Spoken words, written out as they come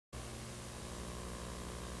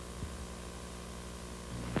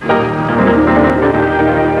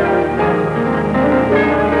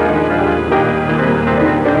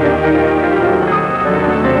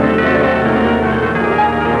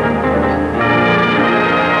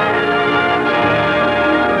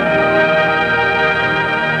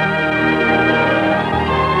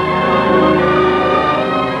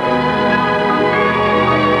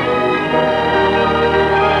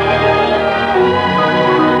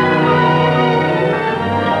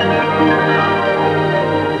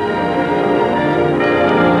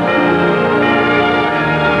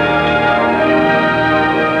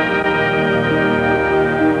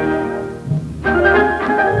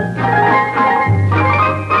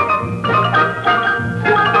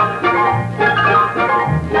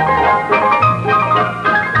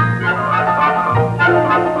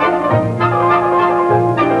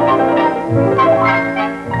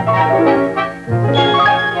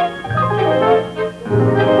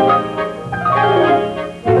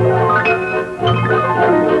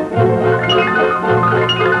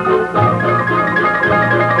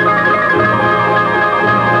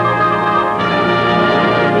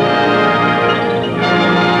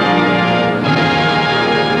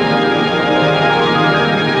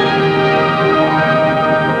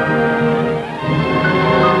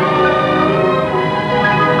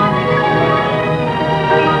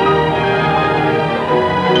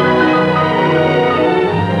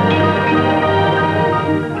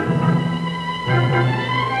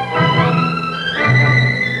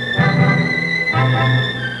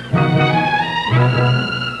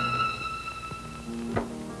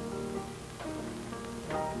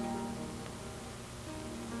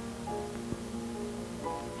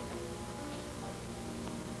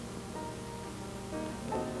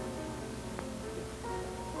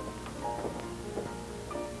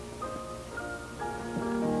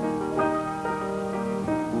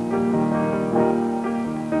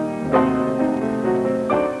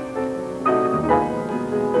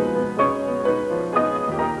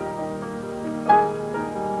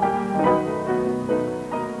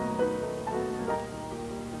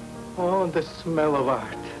The smell of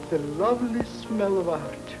art, the lovely smell of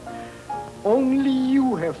art. Only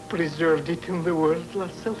you have preserved it in the world, La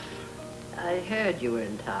Sylph. I heard you were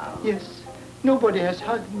in town. Yes. Nobody has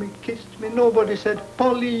hugged me, kissed me. Nobody said,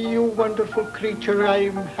 Poli, you wonderful creature, I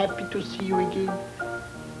am happy to see you again.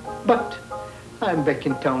 But I'm back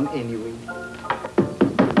in town anyway.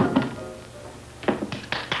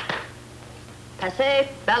 Passe,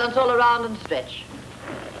 balance all around and stretch.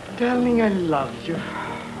 Darling, I love you.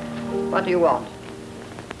 What do you want?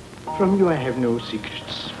 From you I have no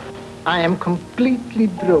secrets. I am completely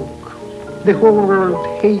broke. The whole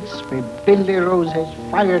world hates me. Billy Rose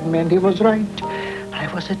has fired me, and he was right. I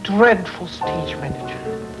was a dreadful stage manager.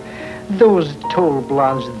 Those tall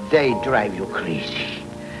blondes, they drive you crazy.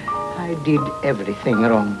 I did everything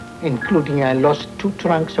wrong, including I lost 2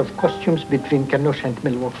 trunks of costumes between Kenosha and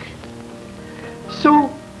Milwaukee. So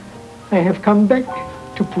I have come back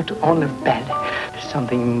to put on a ballet.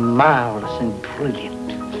 Something marvelous and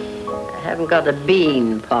brilliant. I haven't got a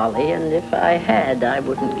bean, Polly, and if I had, I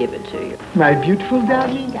wouldn't give it to you. My beautiful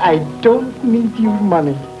darling, I don't need your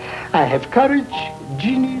money. I have courage,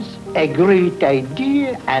 genius, a great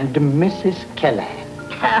idea, and Mrs. Callahan.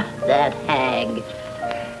 That hag.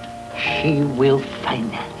 She will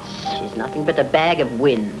finance. She's nothing but a bag of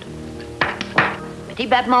wind. Petit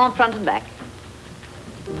battement front and back.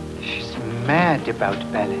 She's mad about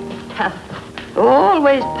ballet.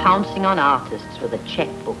 Always pouncing on artists with a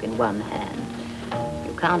checkbook in one hand.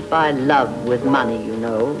 You can't buy love with money, you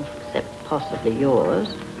know, except possibly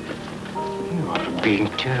yours. You are being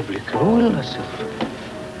terribly cruel, La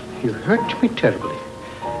Sylph. You hurt me terribly.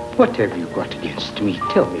 What have you got against me?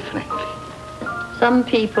 Tell me frankly. Some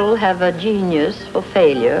people have a genius for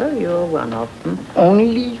failure. You're one of them.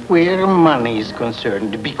 Only where money is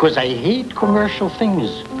concerned, because I hate commercial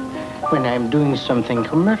things. When I'm doing something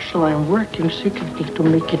commercial, I'm working secretly to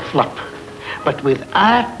make it flop. But with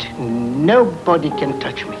art, nobody can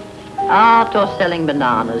touch me. Art or selling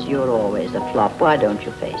bananas, you're always a flop. Why don't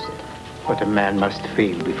you face it? But a man must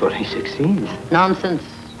fail before he succeeds. Nonsense.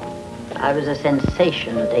 I was a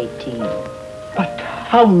sensation at 18. But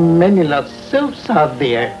how many La Sylphs are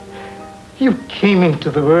there? You came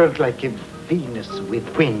into the world like a Venus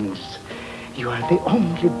with wings. You are the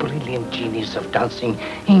only brilliant genius of dancing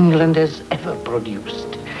England has ever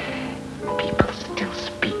produced. People still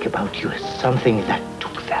speak about you as something that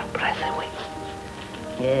took their breath away.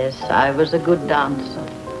 Yes, I was a good dancer.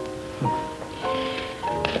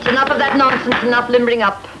 It's enough of that nonsense, enough limbering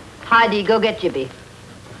up. Heidi, go get Gibby.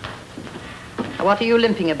 Now, what are you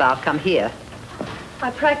limping about? Come here.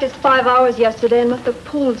 I practiced 5 hours yesterday and must have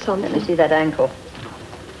pulled something. Let me see that ankle.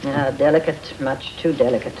 Delicate, much too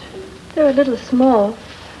delicate. They're a little small,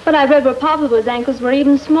 but I read where Papa's ankles were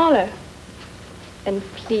even smaller. And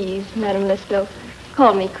please, Madame La Sylph,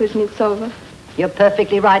 call me Kuznetsova. You're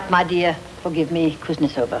perfectly right, my dear. Forgive me,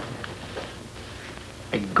 Kuznetsova.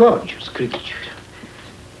 A gorgeous creature.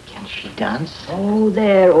 Can she dance? Oh,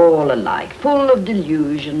 they're all alike, full of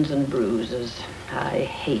delusions and bruises. I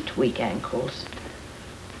hate weak ankles.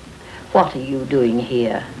 What are you doing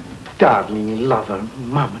here? Darling lover,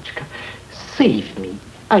 Mamachka, save me.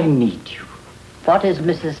 I need you. What is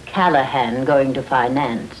Mrs. Callahan going to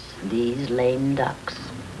finance? These lame ducks.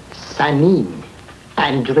 Sanine.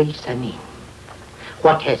 Andre Sanine.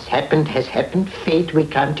 What has happened has happened. Fate we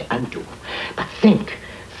can't undo. But think,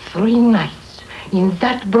 3 nights in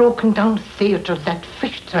that broken down theater, that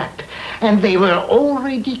fish trap, and they were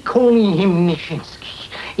already calling him Nishinsky.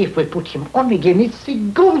 If we put him on again, it's a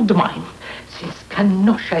gold mine. Since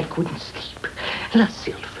Kenosha, I couldn't sleep. La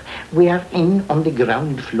Sylph. We are in on the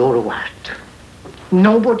ground floor of art.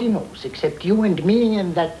 Nobody knows, except you and me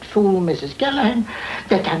and that fool Mrs. Callahan,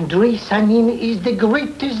 that Andre Sanine is the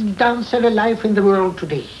greatest dancer alive in the world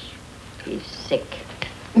today. He's sick.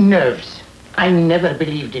 Nerves. I never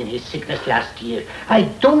believed in his sickness last year. I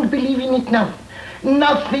don't believe in it now.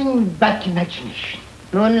 Nothing but imagination.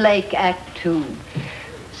 Moon Lake, Act 2.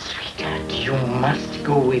 Sweetheart, you must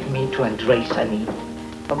go with me to Andre Sanine.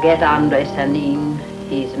 Forget Andre Sanine.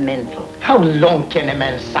 He's mental. How long can a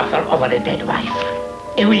man suffer over a dead wife?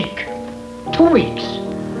 A week, 2 weeks,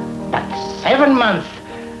 but 7 months,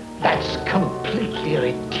 that's complete. completely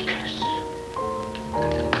ridiculous.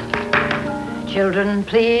 Children,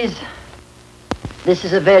 please. This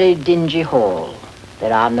is a very dingy hall.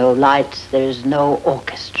 There are no lights, there is no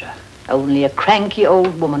orchestra. Only a cranky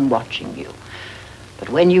old woman watching you. But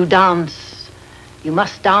when you dance, you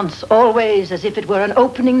must dance always as if it were an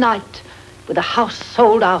opening night, with the house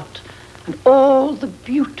sold out, and all the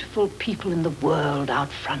beautiful people in the world out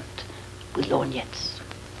front with lorgnettes.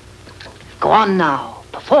 Go on now,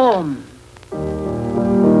 perform.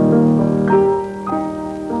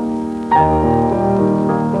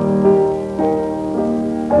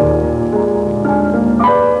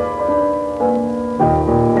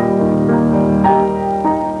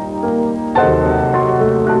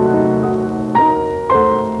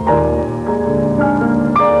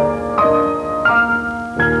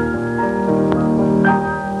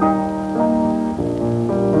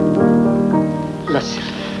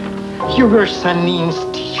 You were Sanine's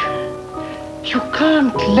teacher. You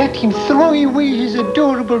can't let him throw away his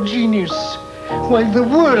adorable genius while the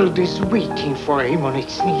world is waiting for him on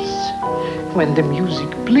its knees. When the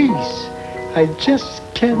music plays, I just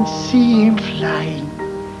can't see him flying.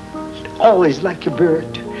 Always like a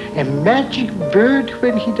bird, a magic bird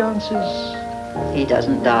when he dances. He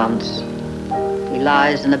doesn't dance. He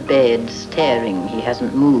lies in a bed, staring. He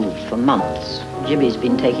hasn't moved for months. Jibby's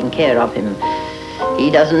been taking care of him.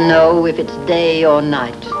 He doesn't know if it's day or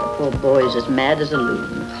night. The poor boy's as mad as a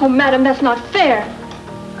loon. Oh, madam, that's not fair.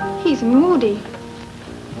 He's moody,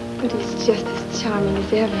 but he's just as charming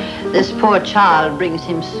as ever. This poor child brings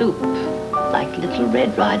him soup, like Little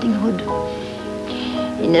Red Riding Hood.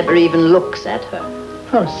 He never even looks at her.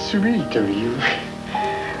 How sweet of you.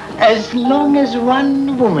 As long as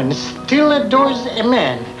one woman still adores a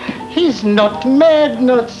man, he's not mad,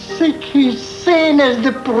 not sick. He's sane as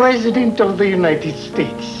the President of the United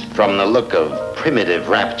States. From the look of primitive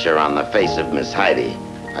rapture on the face of Miss Heidi,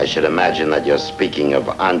 I should imagine that you're speaking of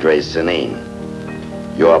Andre Sanine.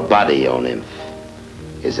 Your body, O nymph,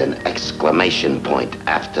 is an exclamation point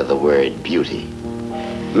after the word beauty.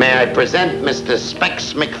 May I present Mr.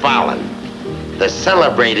 Specs McFarlan, the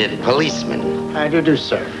celebrated policeman. How do you do,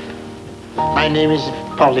 sir? My name is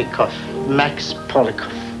Polikoff, Max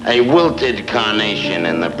Polikoff. A wilted carnation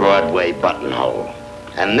in the Broadway buttonhole.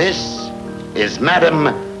 And this is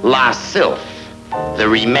Madame La Sylph, the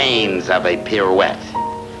remains of a pirouette.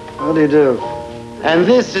 How do you do? And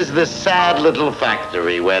this is the sad little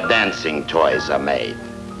factory where dancing toys are made.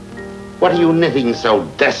 What are you knitting so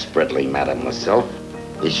desperately, Madame La Sylph?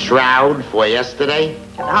 The shroud for yesterday?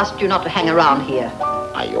 I asked you not to hang around here.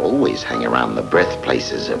 I always hang around the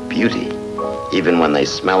birthplaces of beauty, even when they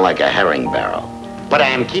smell like a herring barrel. But I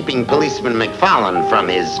am keeping Policeman McFarlan from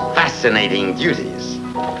his fascinating duties.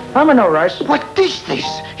 I'm in no rush. What is this?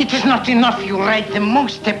 It is not enough you write the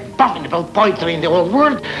most abominable poetry in the whole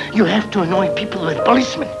world. You have to annoy people with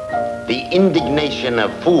policemen. The indignation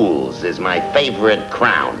of fools is my favorite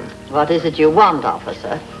crown. What is it you want,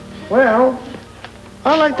 officer? Well,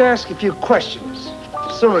 I'd like to ask a few questions,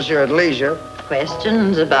 as soon as you're at leisure.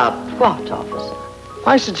 Questions about what, officer?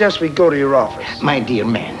 I suggest we go to your office. My dear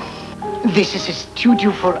man, this is a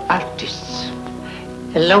studio for artists.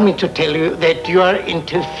 Allow me to tell you that you are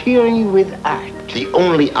interfering with art. The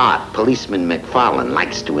only art Policeman McFarlan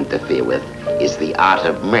likes to interfere with is the art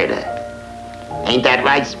of murder. Ain't that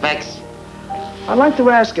right, Specs? I'd like to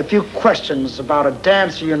ask a few questions about a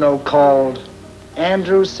dancer you know called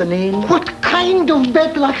Andre Sanine. What kind of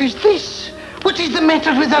bad luck is this? What is the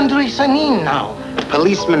matter with Andre Sanine now?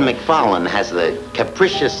 Policeman McFarlan has the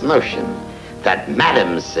capricious notion that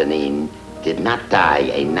Madame Sanine did not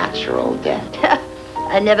die a natural death.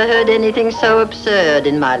 I never heard anything so absurd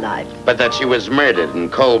in my life. But that she was murdered in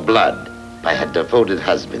cold blood by her devoted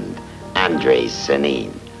husband, Andre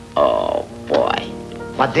Sanine. Oh, boy.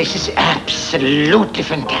 But this is absolutely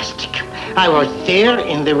fantastic. I was there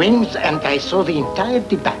in the wings and I saw the entire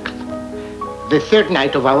debacle. The third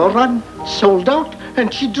night of our run, sold out,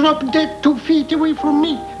 and she dropped dead 2 feet away from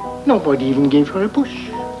me. Nobody even gave her a push.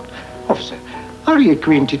 Officer, are you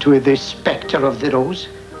acquainted with the Specter of the Rose?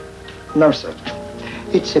 No, sir.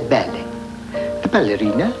 It's a ballet. The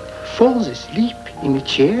ballerina falls asleep in a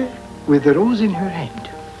chair with the rose in her hand.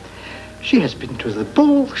 She has been to the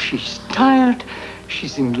ball, she's tired,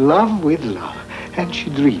 she's in love with love, and she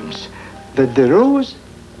dreams that the rose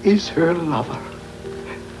is her lover.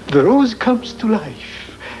 The rose comes to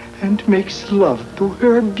life and makes love to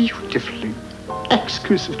her beautifully,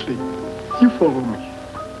 exquisitely. You follow me?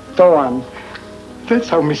 Go on. That's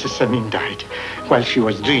how Mrs. Sanine died, while she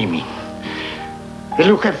was dreaming. A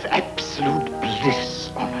look of absolute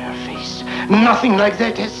bliss on her face. Nothing like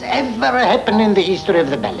that has ever happened in the history of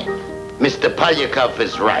the ballet. Mr. Polikoff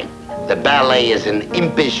is right. The ballet is an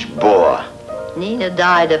impish bore. Nina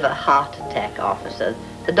died of a heart attack, officer.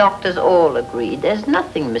 The doctors all agreed. There's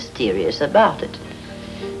nothing mysterious about it.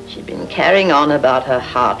 She'd been carrying on about her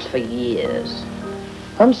heart for years.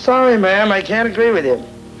 I'm sorry, ma'am. I can't agree with you.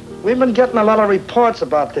 We've been getting a lot of reports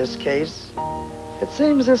about this case. It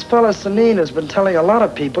seems this fella Sanine has been telling a lot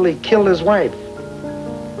of people he killed his wife.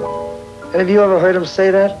 Any of you ever heard him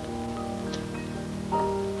say that?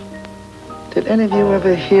 Did any of you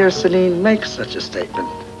ever hear Sanine make such a statement?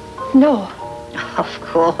 No. Of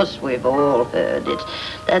course, we've all heard it.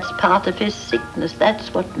 That's part of his sickness.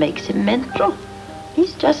 That's what makes him mental.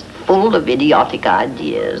 He's just full of idiotic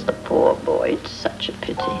ideas, the poor boy. It's such a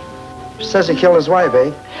pity. Says he killed his wife,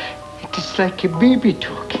 eh? It is like a baby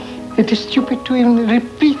talking. It is stupid to even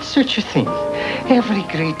repeat such a thing. Every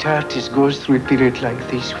great artist goes through a period like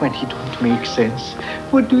this when he don't make sense.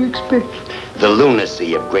 What do you expect? The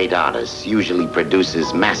lunacy of great artists usually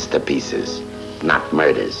produces masterpieces, not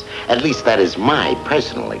murders. At least that is my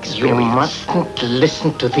personal experience. You mustn't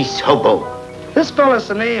listen to this hobo. This fella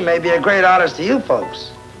Sanine may be a great artist to you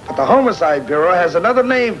folks, but the Homicide Bureau has another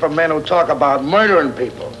name for men who talk about murdering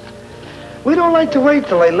people. We don't like to wait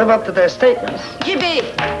till they live up to their statements. Gibby,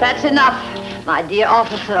 that's enough. My dear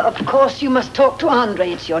officer, of course you must talk to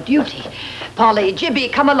Andre. It's your duty. Polly, Gibby,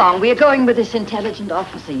 come along. We're going with this intelligent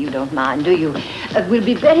officer. You don't mind, do you? We'll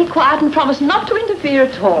be very quiet and promise not to interfere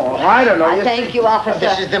at all. Oh, I don't know. Thank you, officer.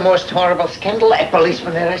 This is the most horrible scandal. A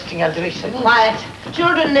policeman arresting Andre Sanine. Quiet.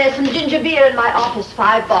 Children, there's some ginger beer in my office.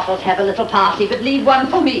 5 bottles. Have a little party, but leave one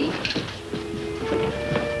for me.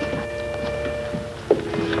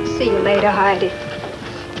 See you later, Heidi.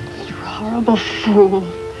 You horrible fool.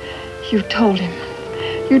 You told him.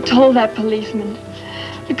 You told that policeman.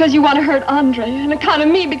 Because you want to hurt Andre, on account of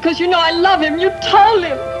me, because you know I love him. You told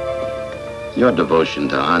him. Your devotion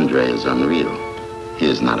to Andre is unreal. He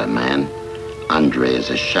is not a man. Andre is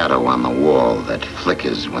a shadow on the wall that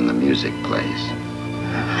flickers when the music plays.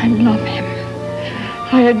 I love him.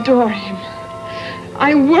 I adore him.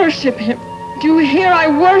 I worship him. Do you hear? I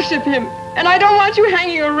worship him. And I don't want you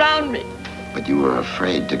hanging around me. But you were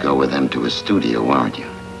afraid to go with them to a studio, weren't you?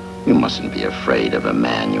 You mustn't be afraid of a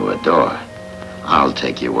man you adore. I'll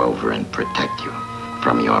take you over and protect you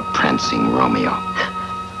from your prancing Romeo.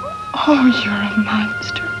 Oh, you're a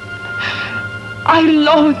monster. I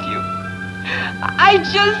loathe you. I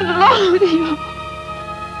just loathe you.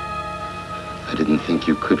 I didn't think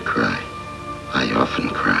you could cry. I often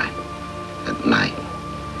cry. At night.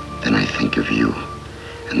 Then I think of you.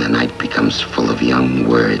 And the night becomes full of young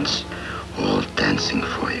words, all dancing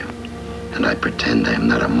for you. And I pretend I am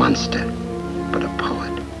not a monster, but a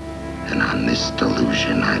poet. And on this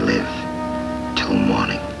delusion I live till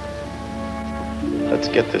morning. Let's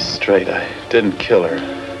get this straight. I didn't kill her.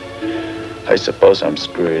 I suppose I'm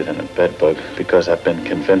screwier than a bedbug because I've been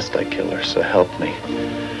convinced I killed her, so help me.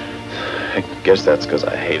 I guess that's because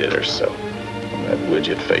I hated her so. That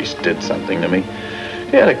widget face did something to me.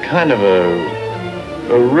 He had a kind of a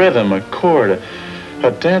rhythm, a chord,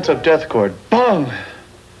 a dance of death chord. Bong!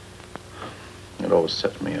 It always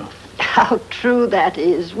set me off. How true that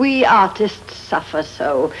is. We artists suffer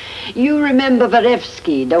so. You remember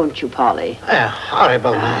Warewski, don't you, Polly? A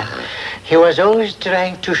horrible man. He was always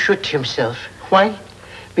trying to shoot himself. Why?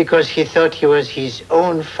 Because he thought he was his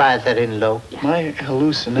own father-in-law. My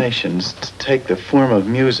hallucinations take the form of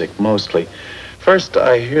music, mostly. First,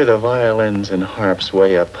 I hear the violins and harps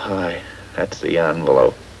way up high. That's the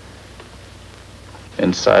envelope.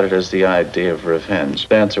 Inside it is the idea of revenge.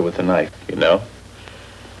 Dancer with a knife, you know?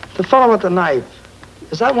 The fellow with the knife,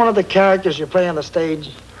 is that one of the characters you play on the stage?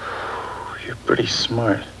 You're pretty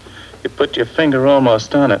smart. You put your finger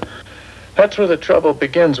almost on it. That's where the trouble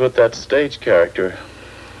begins with that stage character.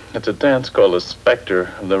 It's a dance called the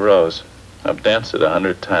Specter of the Rose. I've danced it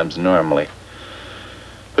 100 times normally.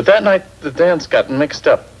 But that night, the dance got mixed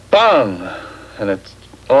up. Bang! And it's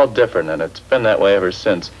all different, and it's been that way ever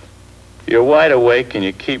since. You're wide awake, and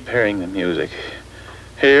you keep hearing the music.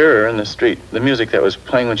 Here or in the street, the music that was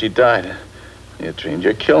playing when she died. You dreamed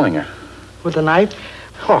you're killing her. With a knife?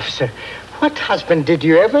 Officer, what husband did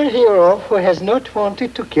you ever hear of who has not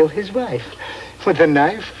wanted to kill his wife? With a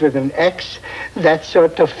knife, with an axe, that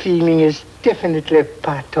sort of feeling is definitely a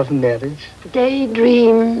part of marriage.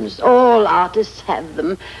 Daydreams. All artists have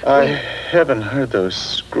them. I haven't heard those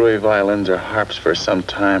screwy violins or harps for some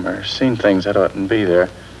time, or seen things that oughtn't be there.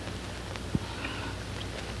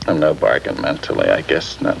 I'm no bargain mentally, I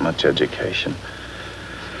guess. Not much education.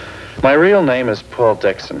 My real name is Paul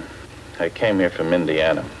Dixon. I came here from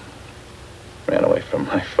Indiana. Ran away from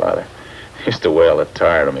my father. He used to wail a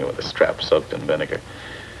tar at me with a strap soaked in vinegar.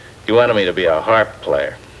 He He wanted me to be a harp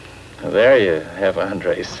player. Well, there you have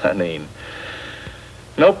Andre Sanine.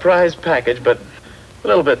 No prize package, but a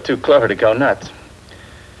little bit too clever to go nuts.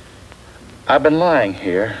 I've been lying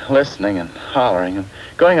here, listening and hollering and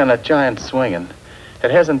going on a giant swing, and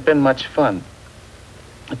it hasn't been much fun.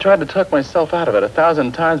 I tried to talk myself out of it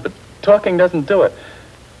 1,000 times, but talking doesn't do it.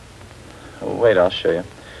 Oh, wait, I'll show you.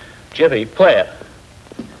 Jibby, play it.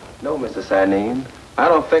 No, Mr. Sanine. I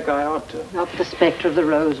don't think I ought to. Not the Specter of the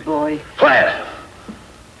Rose, boy. Play it!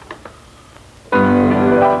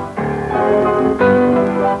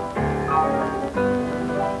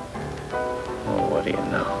 Oh, what do you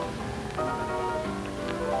know?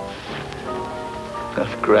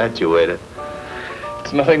 I've graduated.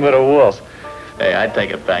 It's nothing but a waltz. Hey, I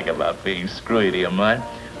take it back about being screwy, do you mind?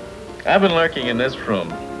 I've been lurking in this room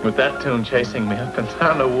with that tune chasing me up and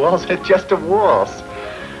down the walls. It's just a waltz.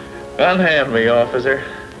 Unhand me, officer.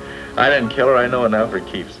 I didn't kill her. I know it now for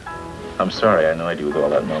keeps. I'm sorry I annoyed you with all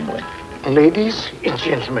that mumbling. Ladies and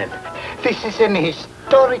gentlemen, this is an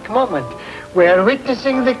historic moment. We are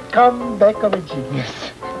witnessing the comeback of a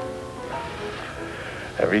genius.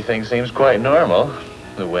 Everything seems quite normal.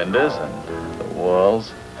 The windows and the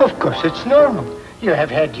walls. Of course, it's normal. You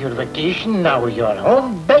have had your vacation, now you're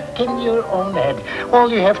home, back in your own head.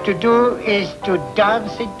 All you have to do is to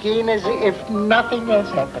dance again as if nothing has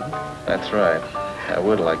happened. That's right. I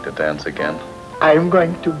would like to dance again. I'm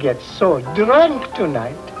going to get so drunk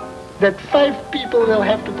tonight that 5 people will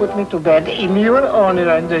have to put me to bed in your honor,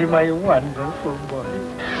 Andre, my wonderful boy.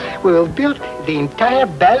 We will build the entire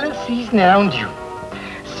ballet season around you.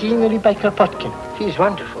 Scenery by Kropotkin. He's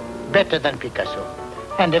wonderful. Better than Picasso.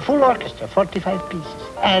 And a full orchestra, 45 pieces.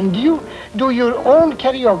 And you do your own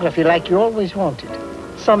choreography like you always wanted.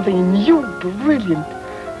 Something new, brilliant.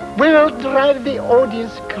 We'll drive the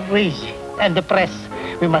audience crazy. And the press,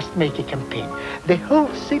 we must make a campaign. The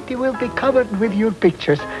whole city will be covered with your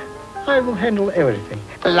pictures. I will handle everything.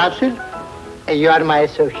 La Sylph, you are my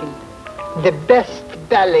associate. The best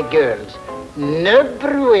ballet girls. No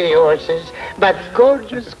brewery horses, but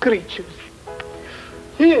gorgeous creatures.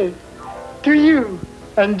 Here, to you,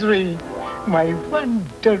 Andre, my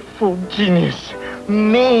wonderful genius.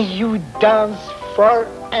 May you dance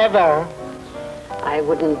forever. I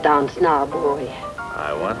wouldn't dance now, boy.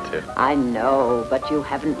 I want to. I know, but you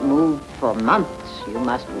haven't moved for months. You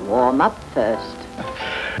must warm up first.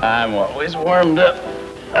 I'm always warmed up.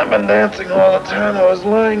 I've been dancing all the time I was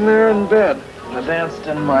lying there in bed. I danced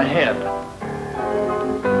in my head.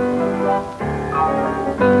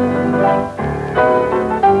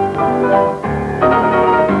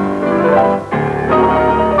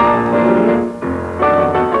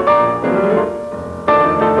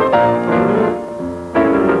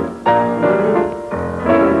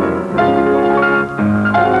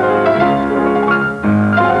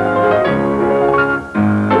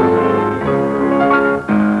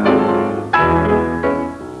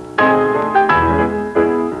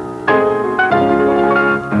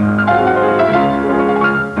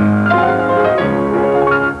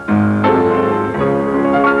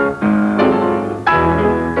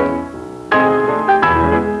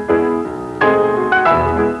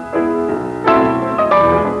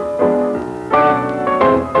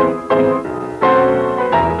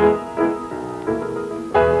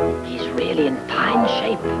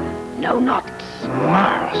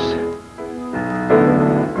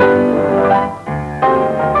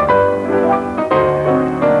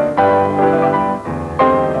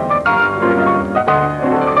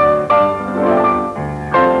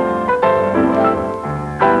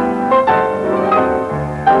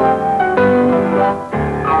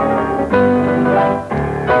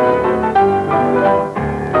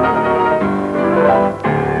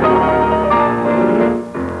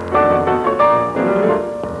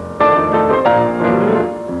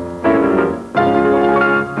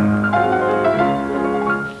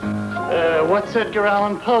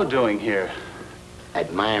 Doing here?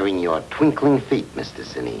 Admiring your twinkling feet, Mr.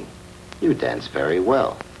 Sanine. You dance very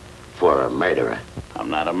well for a murderer. I'm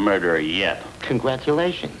not a murderer yet.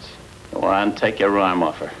 Congratulations. Go on, take your arm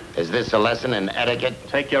off her. Is this a lesson in etiquette?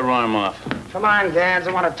 Take your arm off. Come on, Gans,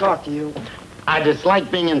 I want to talk to you. I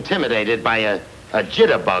dislike being intimidated by a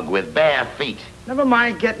jitterbug with bare feet. Never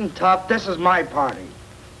mind getting tough. This is my party.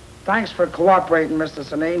 Thanks for cooperating, Mr.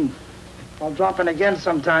 Sanine. I'll drop in again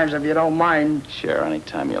sometimes if you don't mind. Sure,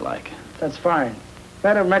 anytime you like. That's fine.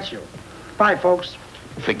 Glad I met you. Bye, folks.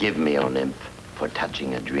 Forgive me, O nymph, for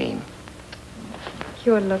touching a dream.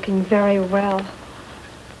 You're looking very well.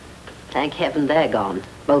 Thank heaven they're gone,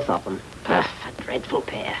 both of them. A dreadful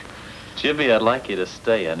pair. Jibby, I'd like you to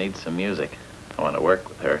stay. I need some music. I want to work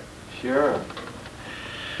with her. Sure.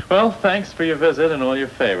 Well, thanks for your visit and all your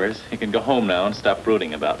favors. You can go home now and stop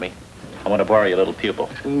brooding about me. I want to borrow your little pupil.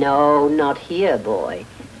 No, not here, boy.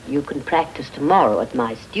 You can practice tomorrow at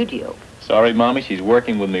my studio. Sorry, Mommy, she's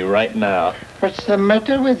working with me right now. What's the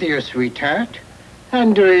matter with you, sweetheart?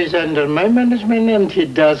 Andre is under my management and he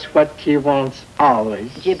does what he wants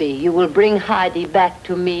always. Gibby, you will bring Heidi back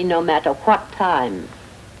to me no matter what time.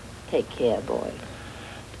 Take care, boy.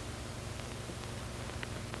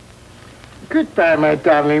 Goodbye, my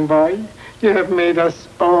darling boy. You have made us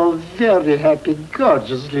all very happy,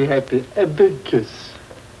 gorgeously happy. A big kiss.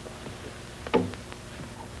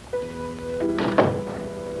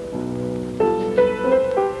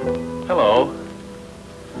 Hello.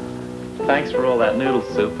 Thanks for all that noodle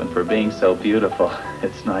soup and for being so beautiful.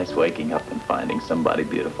 It's nice waking up and finding somebody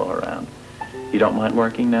beautiful around. You don't mind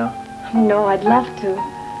working now? No, I'd love to.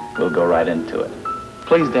 We'll go right into it.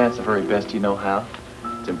 Please dance the very best you know how.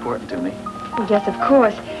 It's important to me. Yes, of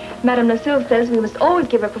course. Madame La Sylph says we must always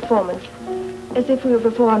give a performance, as if we were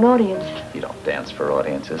before an audience. You don't dance for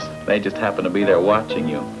audiences. They just happen to be there watching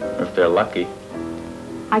you, or if they're lucky.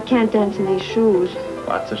 I can't dance in these shoes.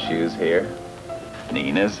 Lots of shoes here.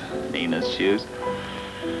 Nina's shoes.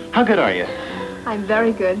 How good are you? I'm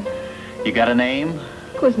very good. You got a name?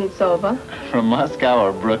 Kuznetsova. From Moscow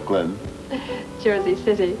or Brooklyn? Jersey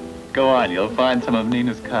City. Go on, you'll find some of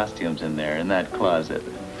Nina's costumes in there, in that closet.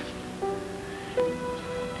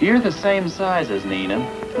 You're the same size as Nina,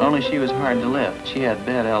 only she was hard to lift. She had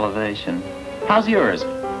bad elevation. How's yours?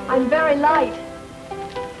 I'm very light.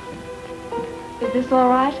 Is this all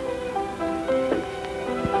right?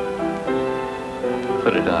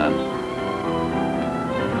 Put it on.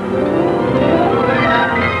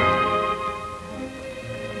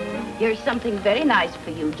 Here's something very nice for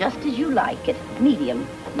you, just as you like it. Medium.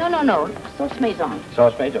 No. Sauce maison.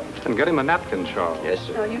 Sauce maison. And get him a napkin, Charles. Yes,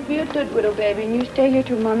 sir. No, you be a good widow, baby, and you stay here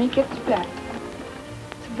till Mommy gets back.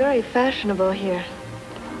 It's very fashionable here.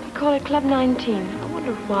 They call it Club 19. I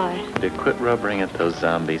wonder why. You quit rubbering at those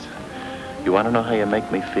zombies. You want to know how you make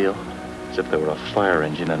me feel? As if there were a fire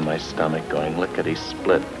engine in my stomach going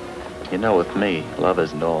lickety-split. You know, with me, love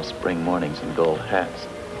isn't all spring mornings and gold hats.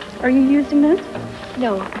 Are you using this?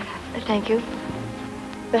 No, thank you.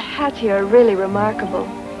 The hats here are really remarkable.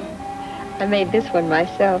 I made this one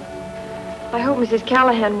myself. I hope Mrs.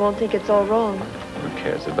 Callahan won't think it's all wrong. Who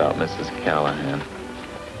cares about Mrs. Callahan?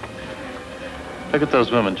 Look at those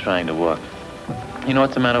women trying to walk. You know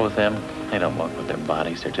what's the matter with them? They don't walk with their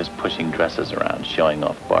bodies. They're just pushing dresses around, showing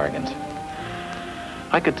off bargains.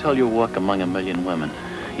 I could tell you walk among a million women.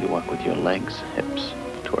 You walk with your legs, hips,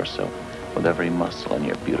 torso, with every muscle in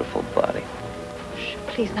your beautiful body. Shh,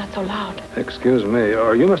 please, not so loud. Excuse me,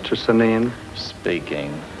 are you Mr. Sanine?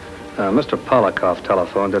 Speaking. Mr. Polikoff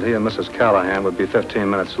telephoned that he and Mrs. Callahan would be 15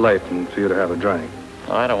 minutes late and for you to have a drink.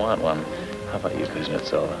 Oh, I don't want one. How about you,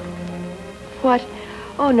 Kuznetsova? What?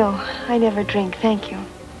 Oh, no, I never drink, thank you.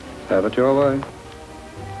 Have it your way.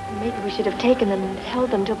 Maybe we should have taken them and held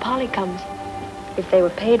them till Poli comes. If they were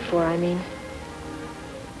paid for, I mean.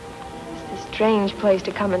 It's a strange place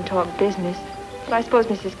to come and talk business. But I suppose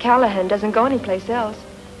Mrs. Callahan doesn't go anyplace else.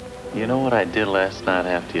 You know what I did last night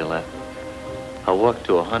after you left? I walked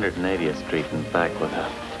to 180th Street and back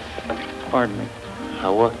without... Pardon me? I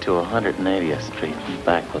walked to 180th Street and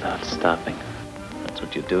back without stopping. That's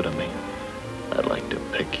what you do to me. I'd like to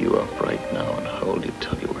pick you up right now and hold you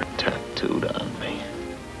till you were tattooed on me.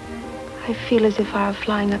 I feel as if I were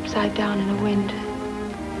flying upside down in the wind.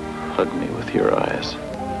 Hug me with your eyes.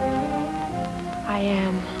 I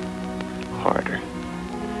am. Harder.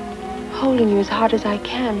 Holding you as hard as I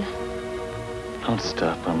can. Don't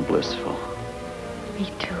stop, I'm blissful. Me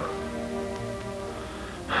too.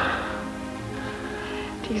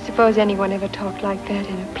 Do you suppose anyone ever talked like that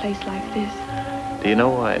in a place like this? Do you know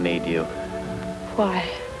why I need you? Why?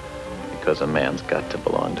 Because a man's got to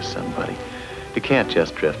belong to somebody. You can't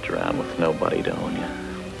just drift around with nobody to own you.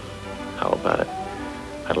 How about it?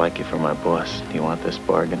 I'd like you for my boss. Do you want this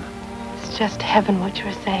bargain? It's just heaven what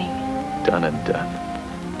you're saying. Done and done.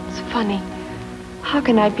 It's funny. How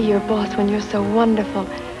can I be your boss when you're so wonderful,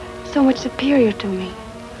 so much superior to me?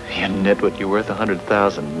 You nitwit, you're worth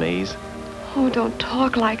 100,000 knees. Oh, don't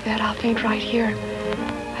talk like that. I'll faint right here.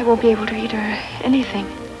 I won't be able to eat or anything.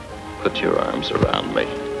 Put your arms around me.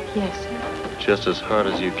 Yes, Just as hard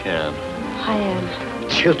as you can. I am.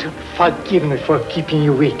 Children, forgive me for keeping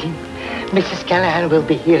you waiting. Mrs. Callahan will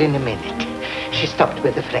be here in a minute. She stopped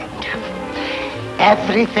with a friend.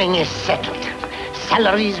 Everything is settled.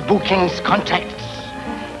 Salaries, bookings, contracts.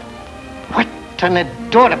 What an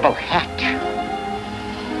adorable hat.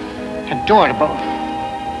 Adorable.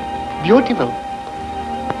 Beautiful.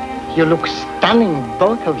 You look stunning,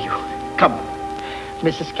 both of you. Come.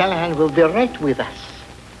 Mrs. Callahan will be right with us.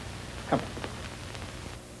 Come.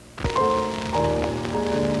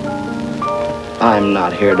 I'm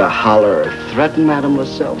not here to holler or threaten Madame La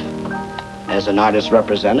Sylph. As an artist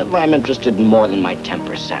representative, I'm interested in more than my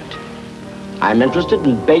 10%. I'm interested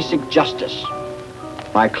in basic justice.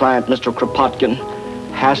 My client, Mr. Kropotkin,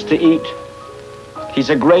 has to eat. He's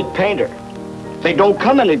a great painter. They don't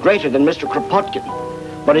come any greater than Mr. Kropotkin.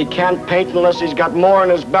 But he can't paint unless he's got more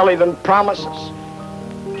in his belly than promises.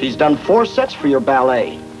 He's done 4 sets for your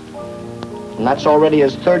ballet. And that's already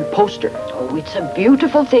his 3rd poster. Oh, it's a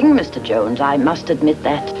beautiful thing, Mr. Jones. I must admit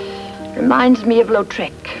that. Reminds me of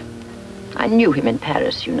Lautrec. I knew him in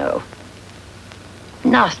Paris, you know.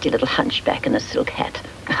 Nasty little hunchback in a silk hat.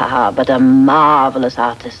 Ah, but a marvelous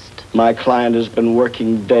artist. My client has been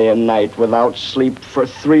working day and night without sleep for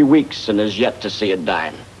 3 weeks and is yet to see a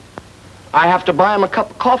dime. I have to buy him a cup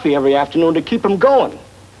of coffee every afternoon to keep him going.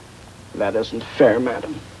 That isn't fair,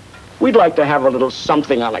 madam. We'd like to have a little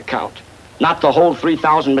something on account. Not the whole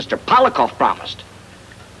 3,000 Mr. Polikoff promised,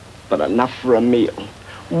 but enough for a meal.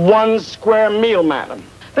 1 square meal, madam.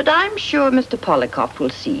 But I'm sure Mr. Polikoff will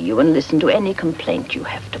see you and listen to any complaint you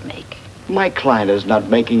have to make. My client is not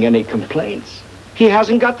making any complaints. He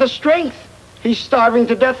hasn't got the strength. He's starving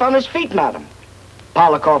to death on his feet, madam.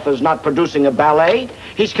 Polikoff is not producing a ballet.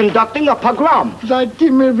 He's conducting a pogrom.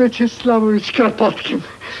 Vladimir Vyacheslamovich Kropotkin,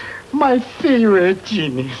 my favorite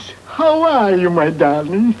genius. How are you, my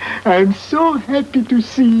darling? I'm so happy to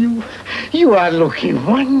see you. You are looking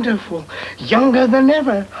wonderful, younger than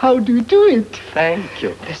ever. How do you do it? Thank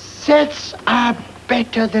you. The sets are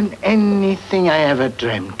better than anything I ever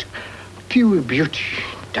dreamt. Pure beauty,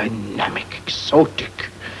 dynamic, exotic.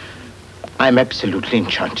 I'm absolutely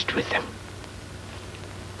enchanted with them.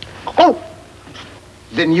 Oh,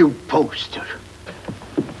 the new poster.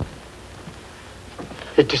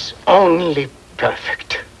 It is only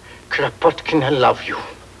perfect. Kropotkin, I love you.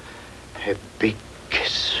 A big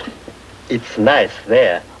kiss. It's nice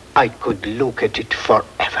there. I could look at it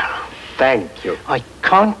forever. Thank you. I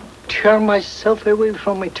can't tear myself away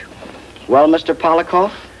from it. Well, Mr.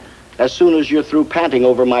 Polikoff, as soon as you're through panting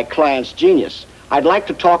over my client's genius, I'd like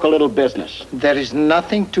to talk a little business. There is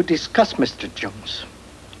nothing to discuss, Mr. Jones.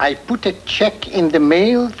 I put a check in the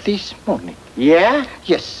mail this morning. Yeah?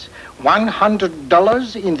 Yes,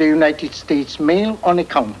 $100 in the United States mail on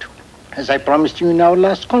account, as I promised you in our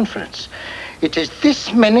last conference. It is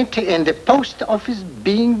this minute in the post office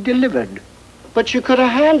being delivered. But you could have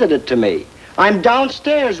handed it to me. I'm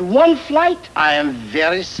downstairs, 1 flight. I am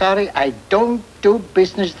very sorry. I don't do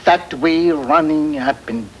business that way, running up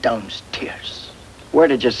and downstairs. Where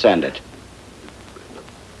did you send it?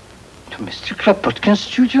 To Mr. Kropotkin's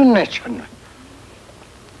studio, naturally.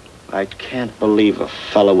 I can't believe a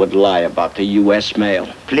fellow would lie about the U.S. mail.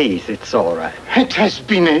 Please, it's all right. It has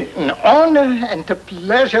been an honor and a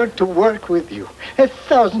pleasure to work with you.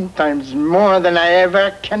 1,000 times more than I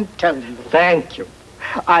ever can tell you. Thank you.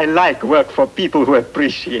 I like work for people who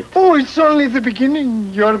appreciate. Oh, it's only the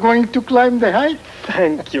beginning. You're going to climb the height.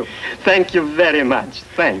 Thank you. Thank you very much.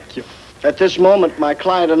 Thank you. At this moment, my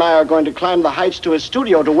client and I are going to climb the heights to his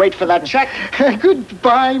studio to wait for that check.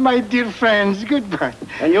 Goodbye, my dear friends. Goodbye.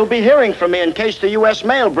 And you'll be hearing from me in case the U.S.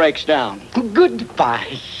 mail breaks down.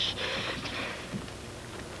 Goodbye.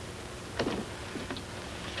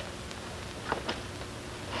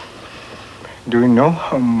 Do you know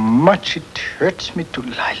how much it hurts me to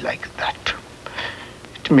lie like that?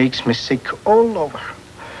 It makes me sick all over.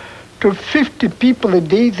 To 50 people a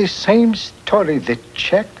day, the same story. The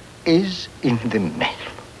check is in the mail.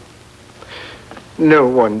 No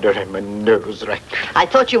wonder I'm a nervous wreck. I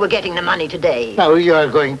thought you were getting the money today. Now you are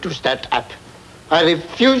going to start up. I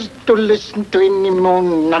refuse to listen to any more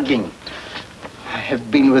nagging. I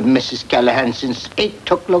have been with Mrs. Callahan since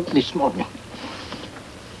 8 o'clock this morning.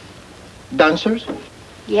 Dancers?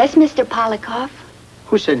 Yes, Mr. Polikoff.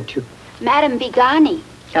 Who sent you? Madame Vigani.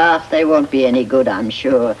 Ah, they won't be any good, I'm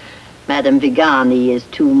sure. Madame Vigani is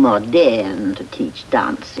too moderne to teach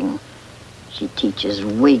dancing. She teaches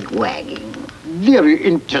wig-wagging. Very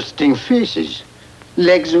interesting faces.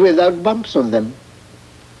 Legs without bumps on them.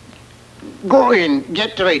 Go in,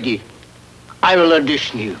 get ready. I will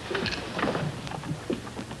audition you.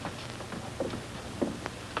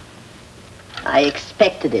 I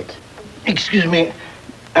expected it. Excuse me,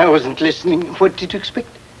 I wasn't listening. What did you expect?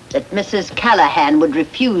 That Mrs. Callahan would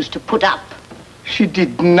refuse to put up. She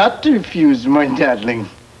did not refuse, my darling.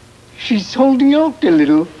 She's holding out a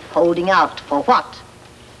little. Holding out for what?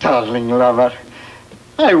 Darling lover,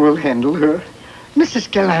 I will handle her.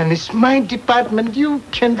 Mrs. Callahan is my department. You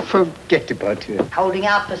can forget about her. Holding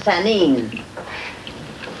out for Sanine.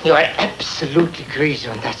 You are absolutely crazy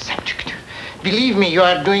on that subject. Believe me, you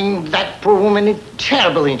are doing that poor woman a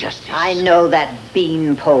terrible injustice. I know that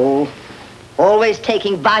beanpole. Always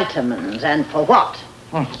taking vitamins, and for what?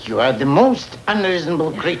 You are the most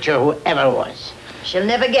unreasonable creature who ever was. She'll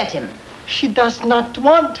never get him. She does not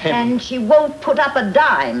want him. And she won't put up a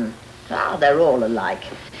dime. Ah, they're all alike.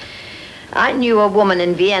 I knew a woman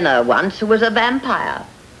in Vienna once who was a vampire.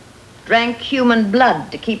 Drank human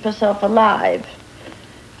blood to keep herself alive.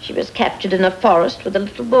 She was captured in a forest with a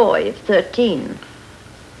little boy of 13.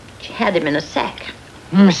 She had him in a sack.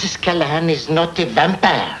 Mrs. Callahan is not a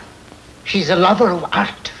vampire. She's a lover of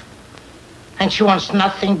art. And she wants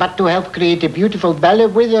nothing but to help create a beautiful ballet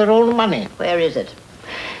with her own money. Where is it?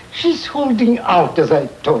 She's holding out, as I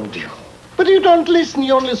told you. But you don't listen,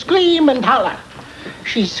 you only scream and holler.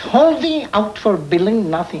 She's holding out for billing,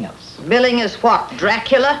 nothing else. Billing is what,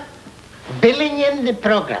 Dracula? Billing in the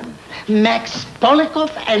program. Max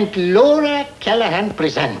Polikoff and Laura Callahan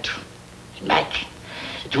present. Imagine.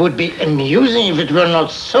 It would be amusing if it were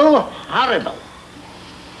not so horrible.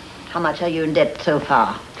 How much are you in debt so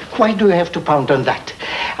far? Why do you have to pound on that?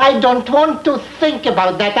 I don't want to think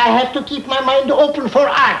about that. I have to keep my mind open for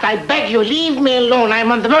art. I beg you, leave me alone.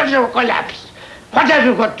 I'm on the verge of collapse. What have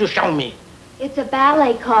you got to show me? It's a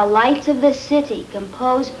ballet called Lights of the City,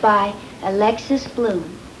 composed by Alexis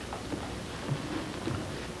Bloom.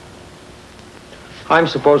 I'm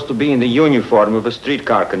supposed to be in the uniform of a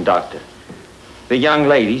streetcar conductor. The young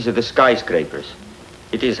ladies are the skyscrapers.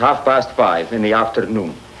 It is 5:30 in the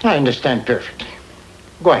afternoon. I understand perfectly.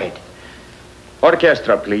 Go ahead.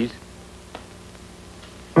 Orchestra, please.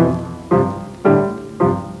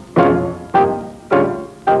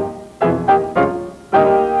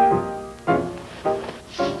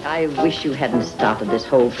 I wish you hadn't started this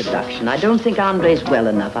whole production. I don't think Andre's well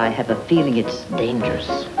enough. I have a feeling it's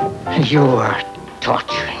dangerous. You are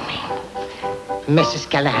torturing me. Mrs.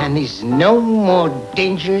 Callahan is no more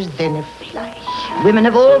dangerous than a fly. Women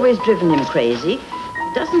have always driven him crazy.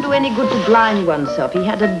 It doesn't do any good to blind oneself. He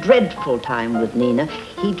had a dreadful time with Nina.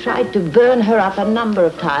 He tried to burn her up a number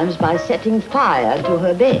of times by setting fire to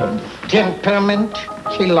her bed. Temperament.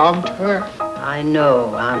 He loved her. I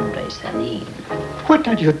know, Andre Sanine. What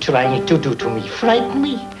are you trying to do to me? Frighten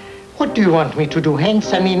me? What do you want me to do? Hand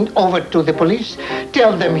Sanine over to the police?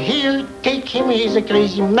 Tell them here, take him, he's a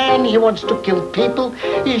crazy man, he wants to kill people.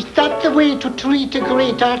 Is that the way to treat a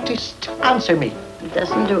great artist? Answer me. It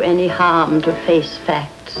doesn't do any harm to face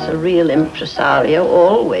facts. A real impresario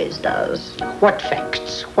always does. What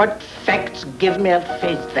facts? What facts? Give me, I'll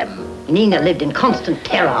face them. Nina lived in constant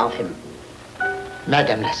terror of him.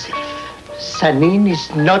 Madame La Sylph, Sanine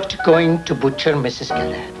is not going to butcher Mrs.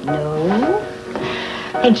 Callahan. No?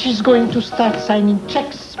 And she's going to start signing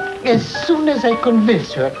checks as soon as I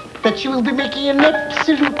convince her that she will be making an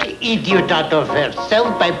absolute idiot out of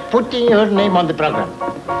herself by putting her name on the program.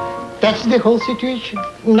 That's the whole situation.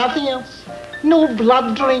 Nothing else. No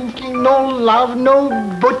blood drinking, no love, no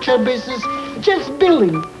butcher business, just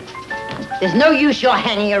billing. There's no use you're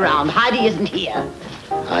hanging around. Heidi isn't here.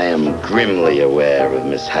 I am grimly aware of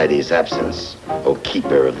Miss Heidi's absence, O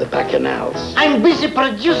keeper of the bacchanals. I'm busy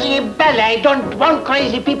producing a ballet. I don't want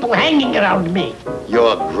crazy people hanging around me.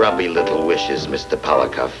 Your grubby little wishes, Mr.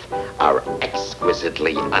 Polikoff, are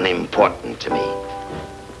exquisitely unimportant to me.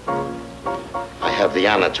 I have the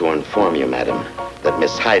honor to inform you, madam, that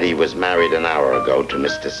Miss Heidi was married an hour ago to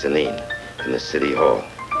Mr. Sanine in the City Hall.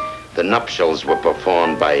 The nuptials were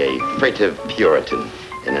performed by a furtive Puritan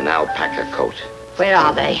in an alpaca coat. Where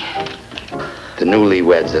are they? The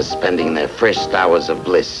newlyweds are spending their first hours of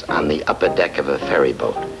bliss on the upper deck of a ferry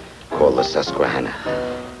boat called the Susquehanna.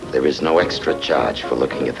 There is no extra charge for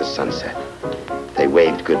looking at the sunset. They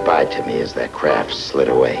waved goodbye to me as their craft slid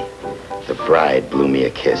away. The bride blew me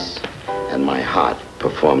a kiss, and my heart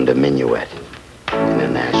performed a minuet in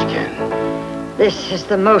an ash can. This is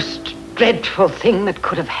the most dreadful thing that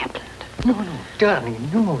could have happened. No,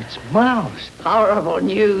 darling, no, it's marvelous. Horrible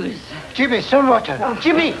news. Jimmy, some water. Oh.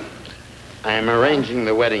 Jimmy! I am arranging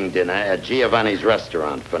the wedding dinner at Giovanni's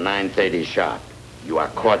restaurant for 9:30 sharp. You are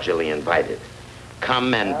cordially invited.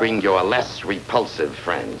 Come and bring your less repulsive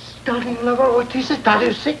friends. Darling lover, what is it? Are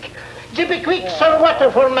you sick? Jimmy, quick, some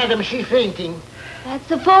water for madam. She's fainting. That's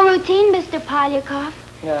the full routine, Mr. Polikoff.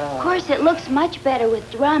 Of course, it looks much better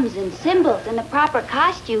with drums and cymbals and the proper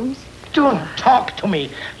costumes. Don't talk to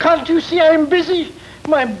me. Can't you see I'm busy?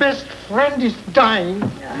 My best friend is dying.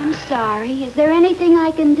 I'm sorry. Is there anything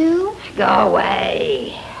I can do? Go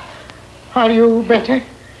away. Are you better?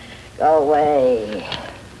 Go away.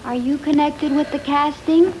 Are you connected with the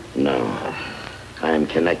casting? No. I am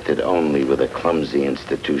connected only with a clumsy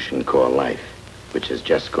institution called life, which has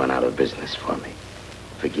just gone out of business for me.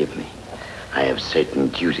 Forgive me. I have certain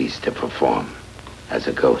duties to perform as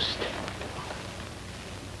a ghost.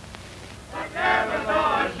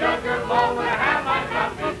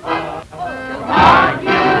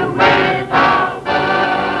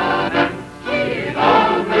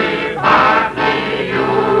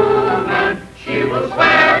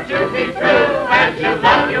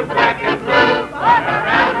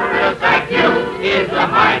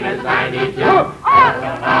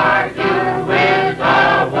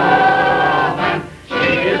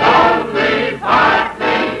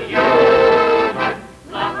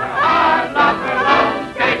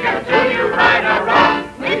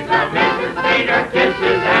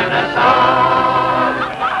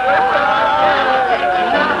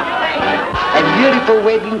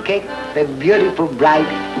 Wedding cake, the beautiful bride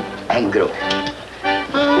and groom.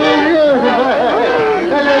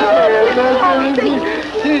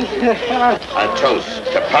 A toast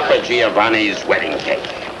to Papa Giovanni's wedding cake.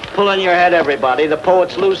 Pull on your head, everybody. The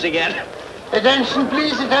poet's loose again. Attention,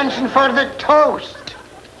 please, attention for the toast.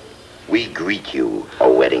 We greet you,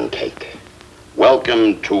 O wedding cake.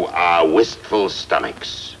 Welcome to our wistful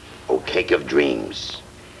stomachs, O cake of dreams.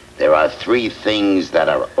 There are three things that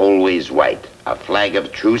are always white. A flag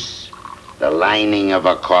of truce, the lining of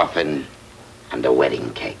a coffin, and a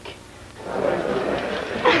wedding cake.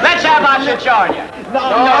 Let's have Acicciornia. No.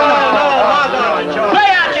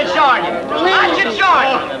 Play Acicciornia.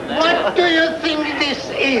 Acicciornia. What do you think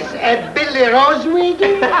this is, a Billy Rose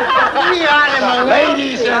meeting? We are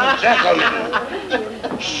Ladies and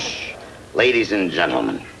gentlemen. Shh. Ladies and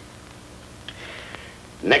gentlemen.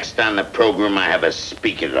 Next on the program, I have a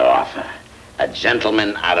speaker to offer. A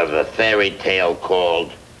gentleman out of a fairy tale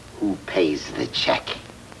called Who Pays the Check?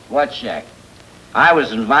 What check? I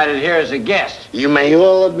was invited here as a guest. You may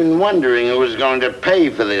all have been wondering who was going to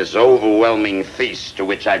pay for this overwhelming feast to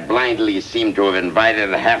which I blindly seem to have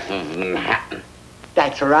invited half of Manhattan.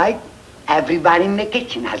 That's right. Everybody in the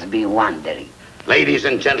kitchen has been wondering. Ladies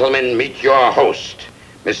and gentlemen, meet your host,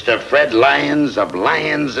 Mr. Fred Lyons of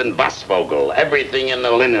Lyons and Bosvogel. Everything in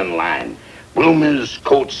the linen line. Bloomers,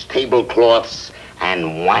 coats, tablecloths,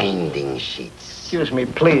 and winding sheets. Excuse me,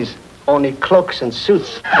 please. Only cloaks and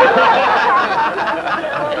suits.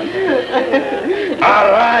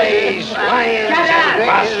 Arise, Lyons and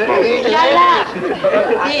Bosvogel.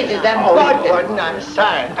 This is important. I'm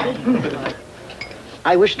sorry.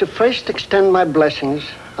 I wish to first extend my blessings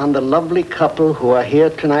on the lovely couple who are here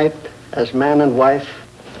tonight as man and wife,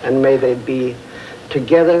 and may they be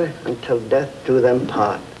together until death do them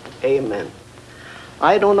part. Amen.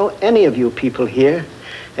 I don't know any of you people here,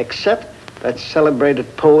 except that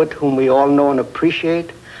celebrated poet whom we all know and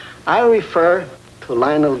appreciate. I refer to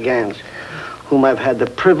Lionel Gans, whom I've had the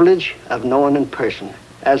privilege of knowing in person.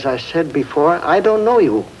 As I said before, I don't know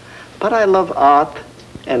you, but I love art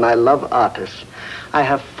and I love artists. I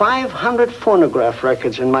have 500 phonograph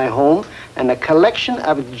records in my home and a collection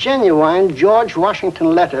of genuine George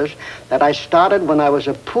Washington letters that I started when I was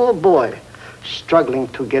a poor boy struggling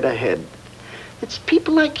to get ahead. It's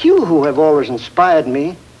people like you who have always inspired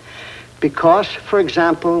me because, for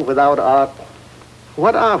example, without art,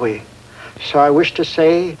 what are we? So I wish to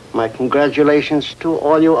say my congratulations to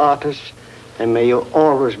all you artists, and may you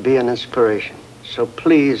always be an inspiration. So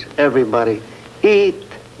please, everybody, eat,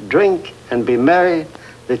 drink, and be merry.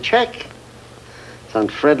 The check is on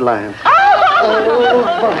Fred Lyons.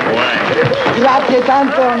 Grazie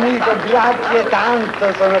tanto, amico, grazie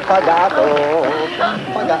tanto, sono pagato.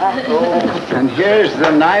 And here's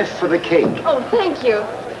the knife for the cake. Oh, thank you.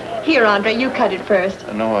 Here, Andre, you cut it first.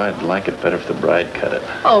 No, I'd like it better if the bride cut it.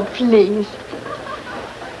 Oh, please.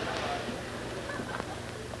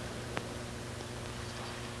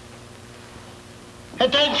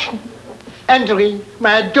 Attention. Andre,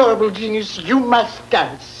 my adorable genius, you must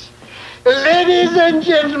dance. Ladies and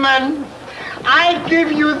gentlemen, I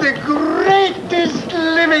give you the greatest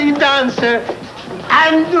living dancer,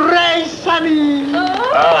 Andre Sanine.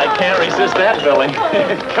 Well, I can't resist that, Billy.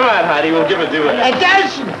 Come on, Heidi, we'll give a duet.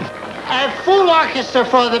 Attention! A full orchestra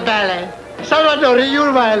for the ballet. Salvatore,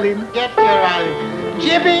 your violin. Get your violin.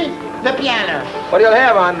 Jimmy, the piano. What do you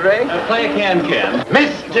have, Andre? Play a can-can.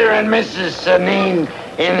 Mr. and Mrs. Sanine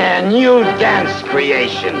in their new dance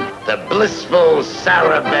creation, the blissful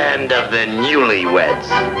saraband of the newlyweds.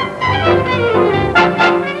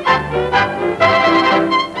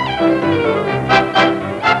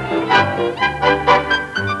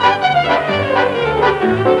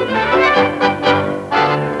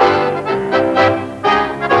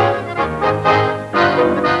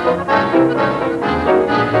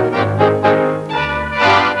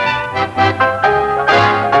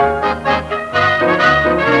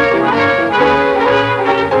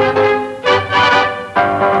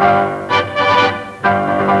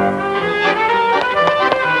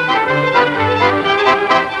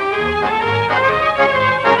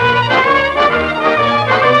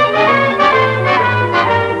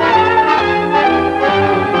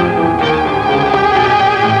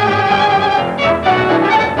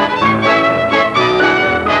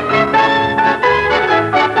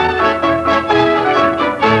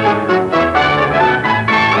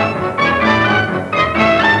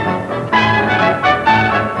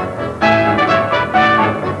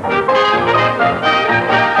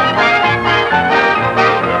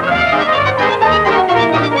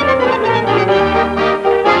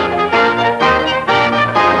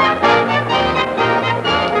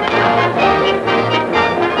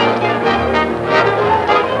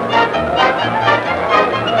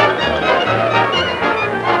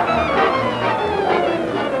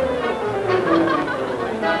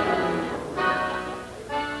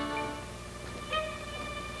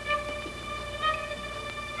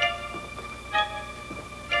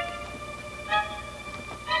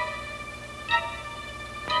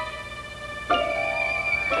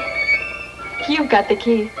 got the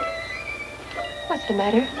key. What's the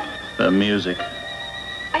matter? The music.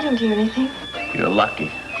 I don't hear anything. You're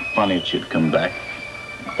lucky. Funny it should come back.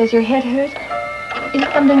 Does your head hurt? Is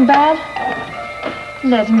it something bad?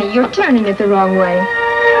 Let me. You're turning it the wrong way.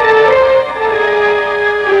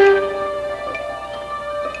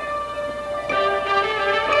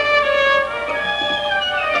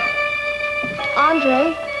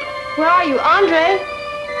 Andre? Where are you? Andre?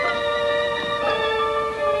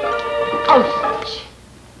 Oh, shh.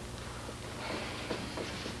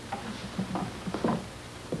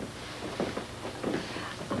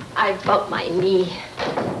 I bumped my knee.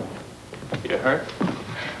 You hurt?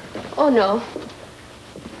 Oh, no.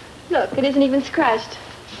 Look, it isn't even scratched.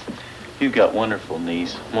 You've got wonderful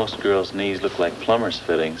knees. Most girls' knees look like plumber's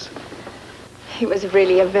fittings. It was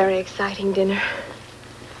really a very exciting dinner.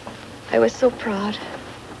 I was so proud.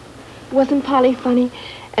 Wasn't Polly funny?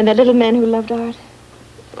 And that little man who loved art?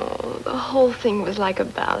 Oh, the whole thing was like a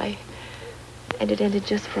ballet. And it ended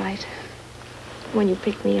just right. When you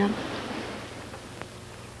picked me up.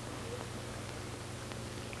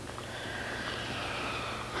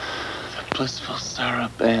 The blissful Sarah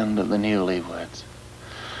band of the newlyweds.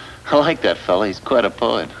 I like that fella. He's quite a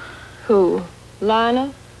poet. Who?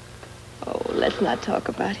 Lionel? Oh, let's not talk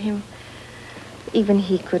about him. Even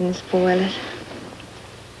he couldn't spoil it.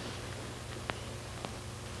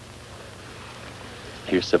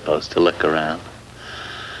 You're supposed to look around.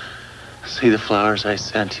 See the flowers I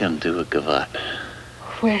sent you and do a gavotte.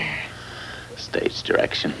 Where? Stage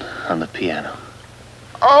direction on the piano.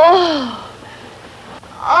 Oh!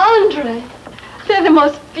 Andre! They're the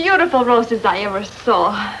most beautiful roses I ever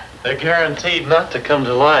saw. They're guaranteed not to come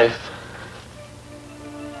to life.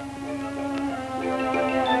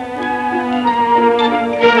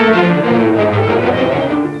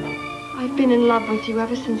 I've been in love with you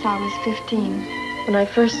ever since I was 15. When I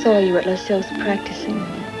first saw you at La Sylph's practicing.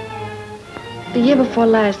 The year before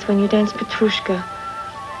last, when you danced Petrushka,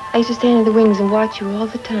 I used to stand in the wings and watch you all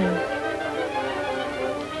the time.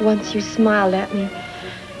 Once you smiled at me,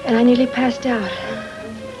 and I nearly passed out.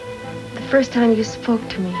 The first time you spoke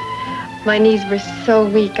to me, my knees were so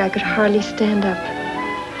weak I could hardly stand up.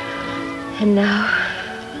 And now,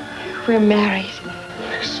 we're married.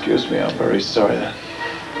 Excuse me, I'm very sorry. That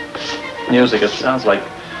music, it sounds like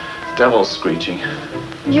devil screeching.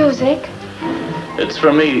 Music? It's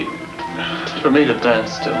for me to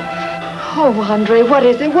dance to. Oh, Andre, what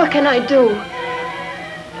is it? What can I do?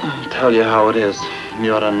 I'll tell you how it is.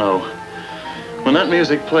 You ought to know. When that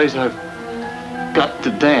music plays, I've got to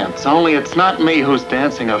dance. Only it's not me who's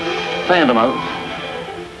dancing. A phantom,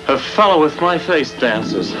 a fellow with my face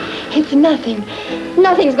dances. It's nothing.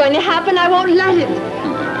 Nothing's going to happen. I won't let it.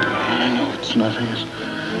 I know it's nothing.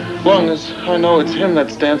 As long as I know it's him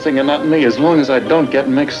that's dancing and not me, as long as I don't get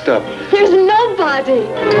mixed up. There's nobody.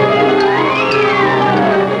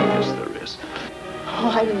 Yes, there is.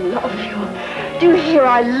 Oh, I love you. Do you hear?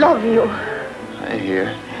 I love you. I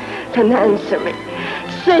hear. Then answer me.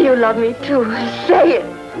 Say you love me, too. Say it.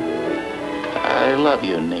 I love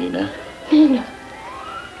you, Nina. Nina.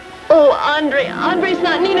 Oh, Andre. Andre's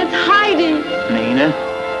not Nina. It's Heidi. Nina?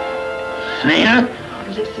 Nina? Oh,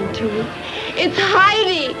 listen to me. It's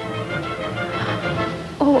Heidi.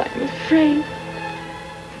 Oh, I'm afraid.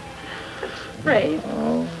 Afraid.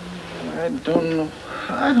 Oh, I don't know.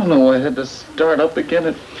 I don't know. I had to start up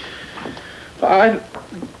again. I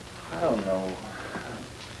don't know.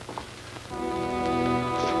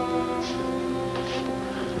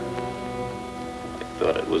 I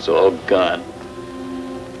thought it was all gone.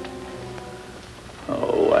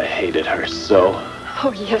 Oh, I hated her so.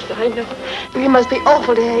 Oh, yes, I know. You must be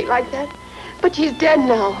awful to hate like that. But she's dead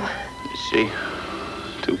now. Is she?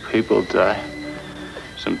 2 people die.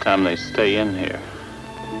 Sometime they stay in here.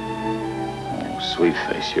 Oh, sweet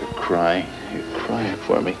face, you're crying. You're crying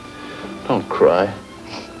for me. Don't cry.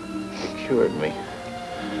 You cured me.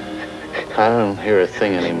 I don't hear a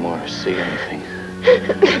thing anymore, see anything.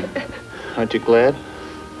 Aren't you glad?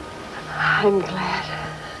 I'm glad.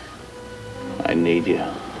 I need you.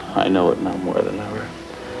 I know it now more than ever.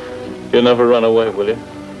 You'll never run away, will you?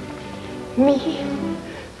 Me?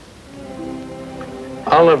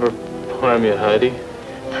 I'll never harm you, Heidi.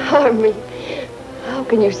 Harm me? How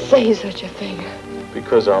can you say such a thing?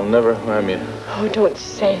 Because I'll never harm you. Oh, don't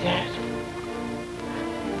say that.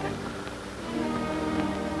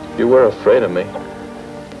 You were afraid of me.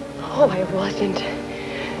 Oh, I wasn't.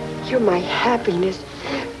 You're my happiness,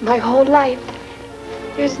 my whole life.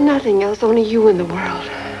 There's nothing else, only you in the world.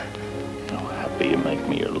 Oh, happy you make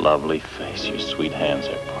me. Your lovely face, your sweet hands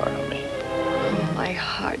are part of me. Oh, my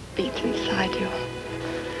heart beats inside you.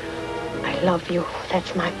 I love you.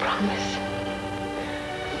 That's my promise.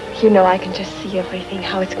 You know, I can just see everything,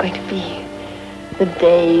 how it's going to be. The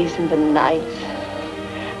days and the nights.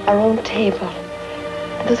 Our own table.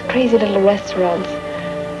 And those crazy little restaurants.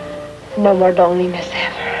 No more loneliness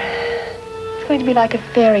ever. It's going to be like a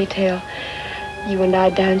fairy tale. You and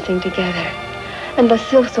I dancing together. And La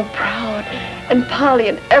Sylph so proud. And Poli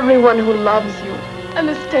and everyone who loves you. And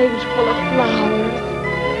the stage full of flowers.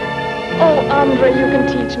 Oh, Andre, you can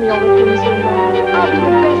teach me all the things you know. I'll be the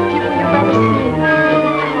best people you've ever seen. You'll be proud of me,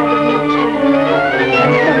 too.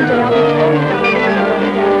 And someday I'll be totally down in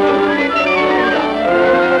the world again.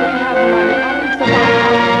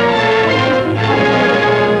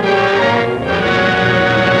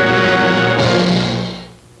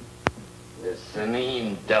 The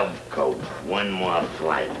Sanine dovecote. One more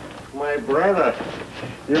flight. My brother,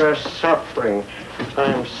 you're suffering.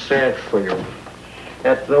 I'm sad for you.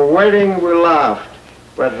 At the wedding we laughed,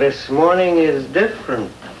 but this morning is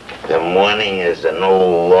different. The morning is an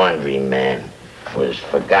old laundryman who's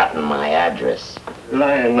forgotten my address.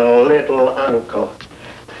 Lionel, little uncle.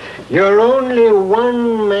 You're only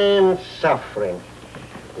one man suffering.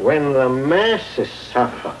 When the masses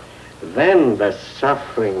suffer, then the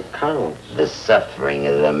suffering counts. The suffering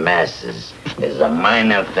of the masses is a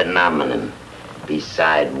minor phenomenon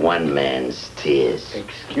beside one man's tears.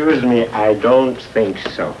 Excuse me, I don't think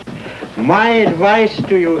so. My advice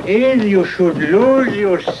to you is you should lose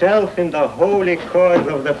yourself in the holy cause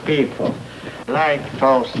of the people, like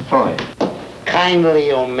Tolstoy.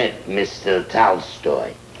 Kindly omit Mr.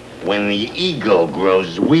 Tolstoy. When the eagle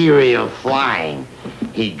grows weary of flying,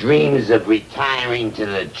 he dreams of retiring to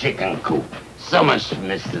the chicken coop. So much for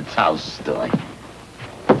Mr. Tolstoy.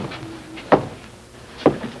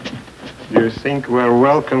 You think we're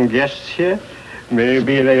welcome guests here?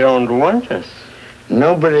 Maybe they don't want us.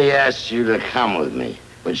 Nobody asked you to come with me,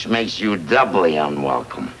 which makes you doubly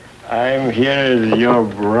unwelcome. I'm here as your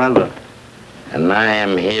brother. And I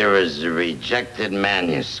am here as a rejected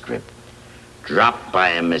manuscript, dropped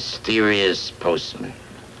by a mysterious postman.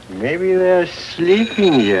 Maybe they're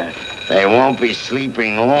sleeping yet. They won't be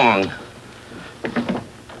sleeping long.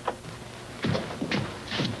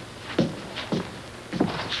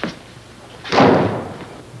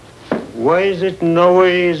 Why is it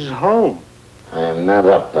nobody's home? I am not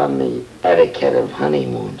up on the etiquette of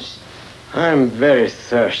honeymoons. I'm very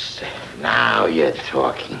thirsty. Now you're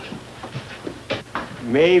talking.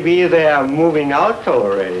 Maybe they are moving out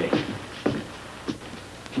already.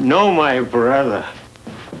 No, my brother.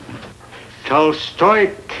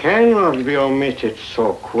 Tolstoy cannot be omitted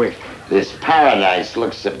so quick. This paradise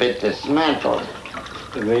looks a bit dismantled.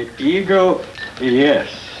 The eagle, yes.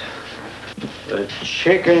 The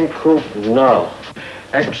chicken coop, no.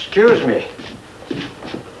 Excuse me.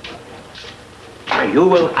 You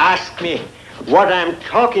will ask me what I'm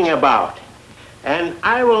talking about, and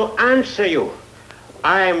I will answer you.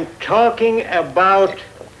 I'm talking about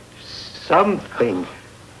something.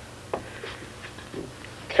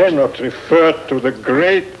 Cannot refer to the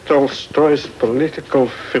great Tolstoy's political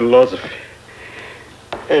philosophy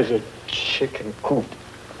as a chicken coop.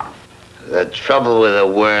 The trouble with the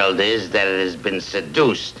world is that it has been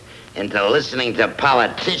seduced into listening to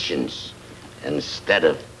politicians instead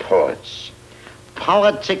of poets.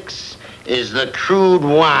 Politics is the crude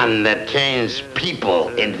wand that turns people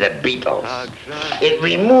into beetles. It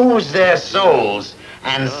removes their souls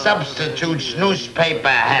and substitutes newspaper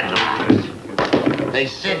headlines. They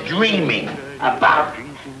sit dreaming about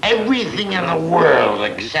everything in the world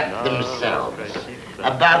except themselves.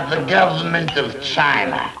 About the government of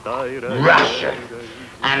China, Russia,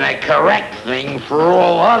 and the correct thing for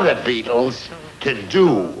all other beetles to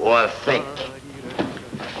do or think.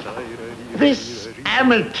 This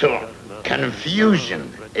amateur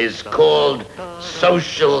confusion is called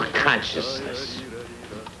social consciousness.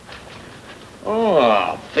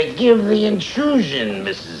 Oh, forgive the intrusion,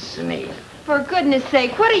 Mrs. Sanine. For goodness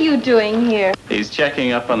sake, what are you doing here? He's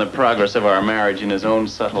checking up on the progress of our marriage in his own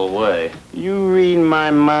subtle way. You read my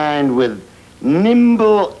mind with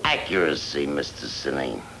nimble accuracy, Mr.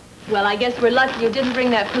 Sanine. Well, I guess we're lucky you didn't bring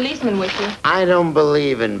that policeman with you. I don't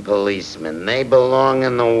believe in policemen. They belong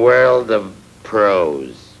in the world of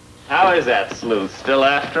prose. How is that sleuth? Still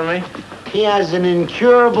after me? He has an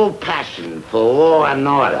incurable passion for law and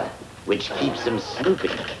order, which keeps him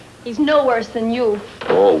snooping. He's no worse than you.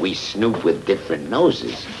 Oh, we snoop with different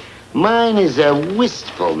noses. Mine is a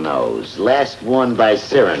wistful nose, last worn by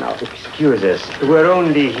Cyrano. Excuse us. We're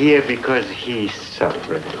only here because he's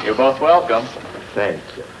suffering. You're both welcome. Thank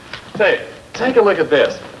you. Say, take a look at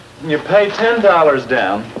this. You pay $10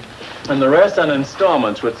 down, and the rest on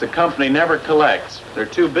installments, which the company never collects. They're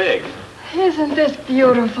too big. Isn't this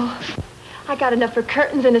beautiful? I got enough for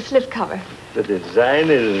curtains and a slipcover. The design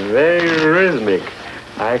is very rhythmic.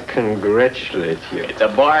 I congratulate you. It's a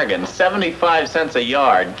bargain. 75 cents a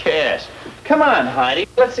yard, cash. Come on, Heidi.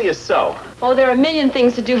 Let's see you sew. Oh, there are a million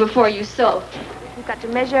things to do before you sew. You've got to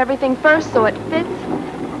measure everything first so it fits.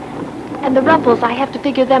 And the ruffles, I have to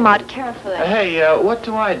figure them out carefully. Hey, what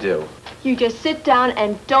do I do? You just sit down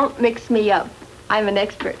and don't mix me up. I'm an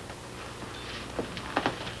expert.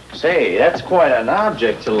 Say, that's quite an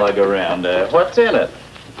object to lug around. What's in it?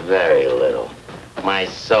 Very little. My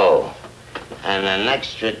soul. And an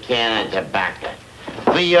extra can of tobacco.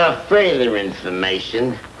 For your further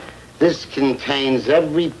information, this contains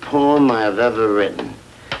every poem I've ever written,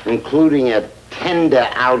 including a tender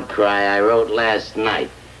outcry I wrote last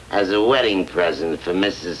night as a wedding present for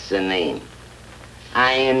Mrs. Sanine.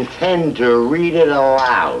 I intend to read it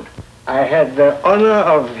aloud. I had the honor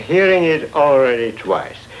of hearing it already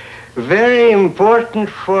twice. Very important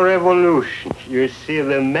for evolution. You see,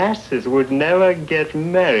 the masses would never get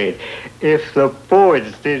married if the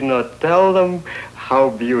poets did not tell them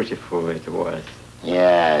how beautiful it was.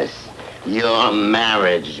 Yes, your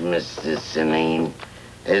marriage, Mr. Sanine,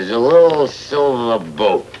 is a little silver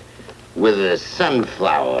boat with a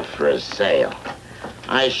sunflower for a sail.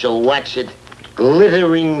 I shall watch it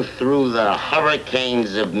glittering through the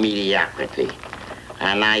hurricanes of mediocrity,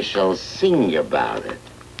 and I shall sing about it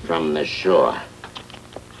from the shore.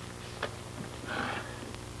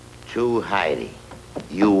 To Heidi,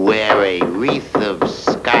 you wear a wreath of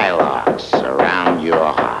skylarks around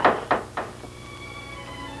your heart.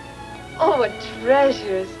 Oh, what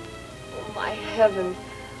treasures. Oh, my heavens.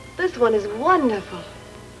 This one is wonderful.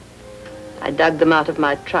 I dug them out of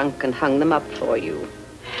my trunk and hung them up for you.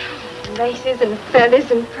 Laces and feathers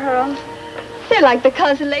and pearls. They're like the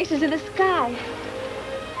constellations in the sky.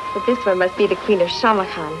 But this one must be the Queen of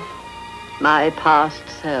Shamakan. My past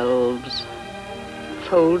selves,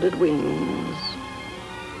 folded wings.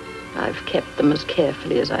 I've kept them as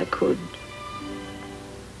carefully as I could.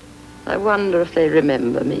 I wonder if they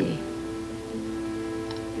remember me.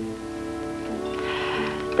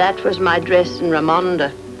 That was my dress in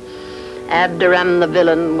Ramonda. Abderame the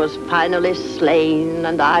villain was finally slain,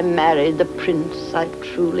 and I married the prince I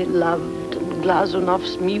truly loved, and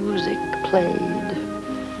Glazunov's music played.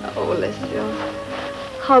 Oh, Lucille,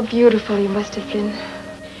 how beautiful you must have been.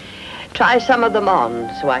 Try some of them on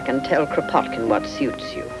so I can tell Kropotkin what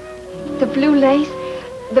suits you. The blue lace,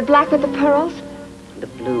 the black with the pearls. The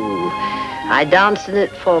blue. I danced in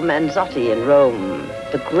it for Manzotti in Rome,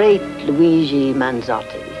 the great Luigi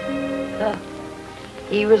Manzotti.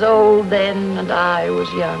 He was old then, and I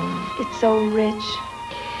was young. It's so rich.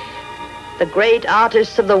 The great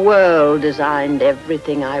artists of the world designed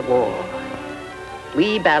everything I wore.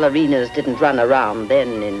 We ballerinas didn't run around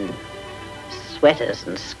then in sweaters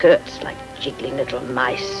and skirts like jiggling little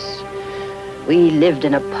mice. We lived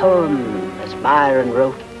in a poem, as Byron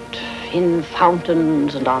wrote, in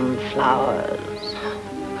fountains and on flowers.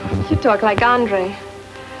 You talk like Andre.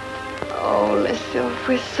 Oh, Lucille,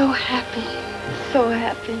 we're so happy. So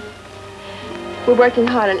happy. We're working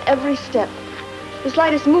hard on every step. The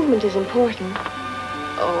slightest movement is important.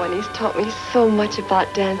 Oh, and he's taught me so much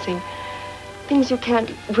about dancing. Things you can't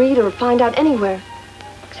read or find out anywhere,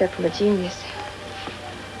 except from a genius.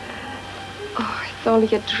 Oh, it's only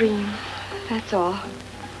a dream. That's all.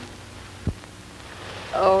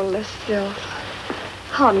 Oh, Lucille,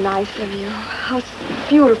 how nice of you. How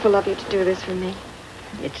beautiful of you to do this for me.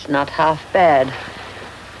 It's not half bad.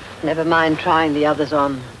 Never mind trying the others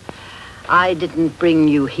on. I didn't bring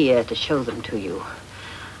you here to show them to you.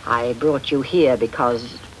 I brought you here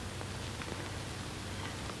because...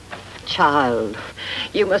 Child,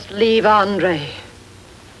 you must leave Andre.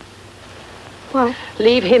 What?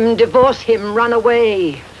 Leave him, divorce him, run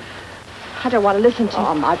away. I don't want to listen to you.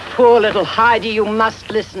 Oh, my poor little Heidi, you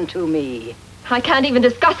must listen to me. I can't even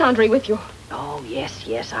discuss Andre with you. Oh, yes,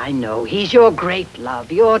 yes, I know. He's your great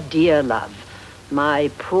love, your dear love.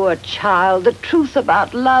 My poor child, the truth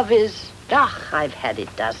about love is... I've had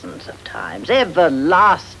it dozens of times.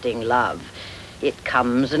 Everlasting love. It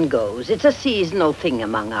comes and goes. It's a seasonal thing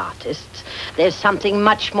among artists. There's something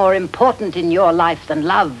much more important in your life than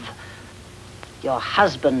love. Your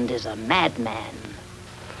husband is a madman.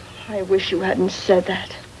 I wish you hadn't said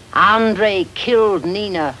that. Andre killed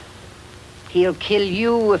Nina. He'll kill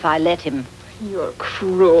you if I let him. You're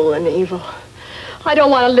cruel and evil. I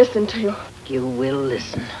don't want to listen to you. You will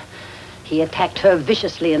listen. He attacked her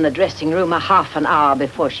viciously in the dressing room a half an hour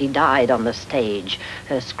before she died on the stage.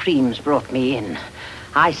 Her screams brought me in.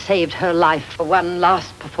 I saved her life for one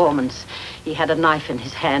last performance. He had a knife in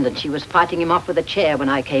his hand, and she was fighting him off with a chair when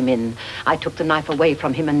I came in. I took the knife away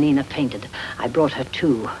from him, and Nina fainted. I brought her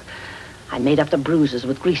to. I made up the bruises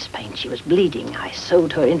with grease paint. She was bleeding. I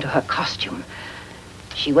sewed her into her costume.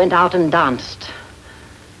 She went out and danced.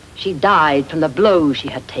 She died from the blows she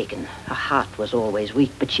had taken. Her heart was always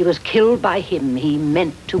weak, but she was killed by him. He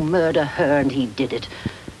meant to murder her, and he did it.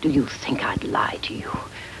 Do you think I'd lie to you?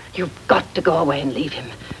 You've got to go away and leave him.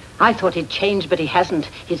 I thought he'd changed, but he hasn't.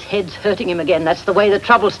 His head's hurting him again. That's the way the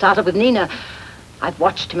trouble started with Nina. I've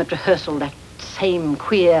watched him at rehearsal, that same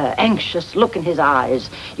queer, anxious look in his eyes.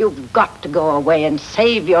 You've got to go away and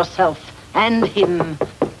save yourself and him.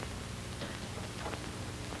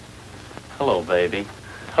 Hello, baby.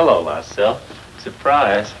 Hello, La Sylph.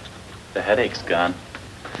 Surprise. The headache's gone.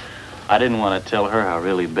 I didn't want to tell her how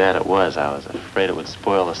really bad it was. I was afraid it would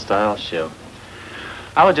spoil the style show.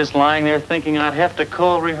 I was just lying there thinking I'd have to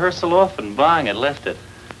call rehearsal off, and bang, it left it.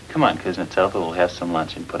 Come on, Kuznetsova, we'll have some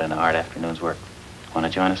lunch and put in a hard afternoon's work. Want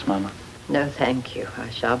to join us, Mama? No, thank you. I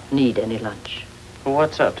shan't need any lunch. Well,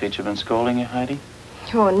 what's up? Teacher been scolding you, Heidi?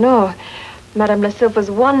 Oh, no. Madame La Sylph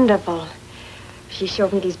was wonderful. She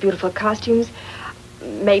showed me these beautiful costumes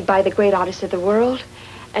made by the great artists of the world,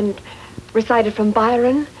 and recited from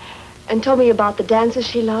Byron, and told me about the dances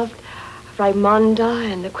she loved,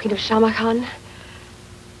 Raimonda and the Queen of Shamakan.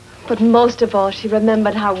 But most of all, she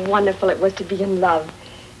remembered how wonderful it was to be in love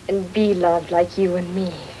and be loved like you and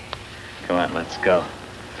me. Come on, let's go.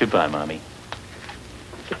 Goodbye, Mommy.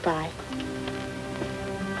 Goodbye.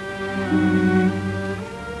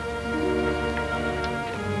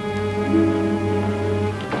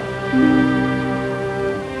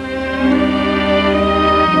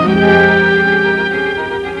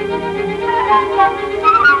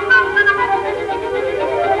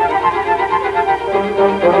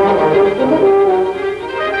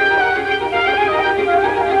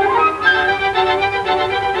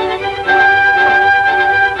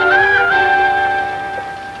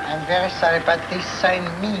 But this sign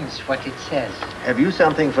means what it says. Have you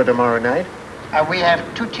something for tomorrow night? We have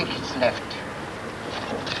 2 tickets left.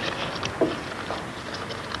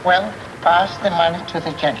 Well, pass the money to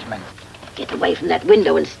the gentleman. Get away from that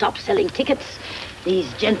window and stop selling tickets.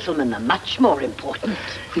 These gentlemen are much more important.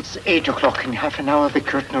 It's 8 o'clock. In half an hour, the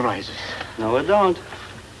curtain rises. No, it don't.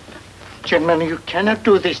 Gentlemen, you cannot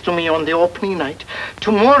do this to me on the opening night.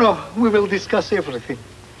 Tomorrow, we will discuss everything.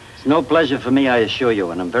 It's no pleasure for me, I assure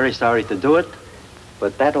you, and I'm very sorry to do it,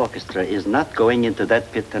 but that orchestra is not going into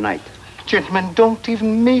that pit tonight. Gentlemen, don't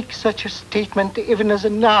even make such a statement, even as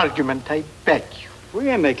an argument, I beg you. We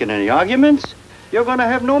ain't making any arguments. You're going to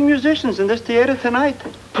have no musicians in this theater tonight.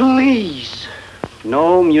 Please.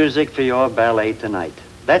 No music for your ballet tonight.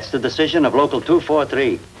 That's the decision of Local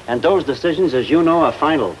 243. And those decisions, as you know, are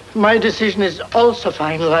final. My decision is also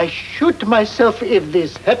final. I shoot myself if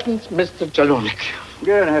this happens, Mr. Jalonik. You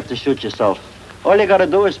don't have to shoot yourself. All you got to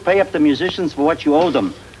do is pay up the musicians for what you owe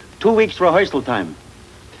them. 2 weeks rehearsal time.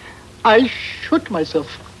 I shoot myself.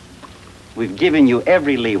 We've given you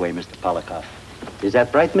every leeway, Mr. Polikoff. Is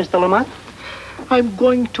that right, Mr. Lamont? I'm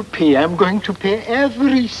going to pay. I'm going to pay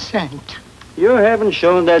every cent. You haven't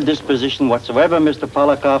shown that disposition whatsoever, Mr.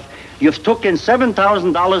 Polikoff. You've took in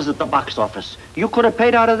 $7,000 at the box office. You could have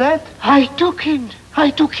paid out of that. I took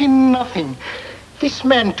in nothing. This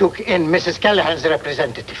man took in Mrs. Callahan's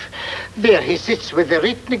representative. There he sits with a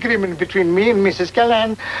written agreement between me and Mrs.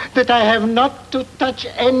 Callahan that I have not to touch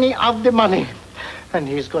any of the money. And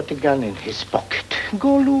he's got a gun in his pocket.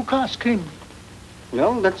 Go, Luke, ask him.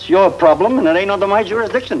 Well, that's your problem, and it ain't under my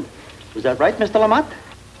jurisdiction. Is that right, Mr. Lamont?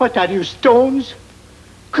 What are you, stones?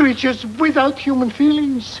 Creatures without human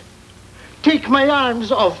feelings? Take my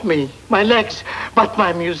arms off me, my legs, but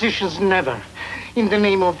my musicians never. In the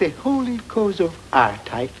name of the holy cause of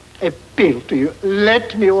art, I appeal to you.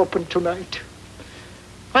 Let me open tonight.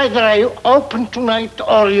 Either I open tonight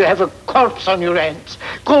or you have a corpse on your hands.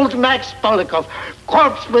 Called Max Polikoff.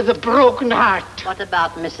 Corpse with a broken heart. What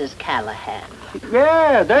about Mrs. Callahan?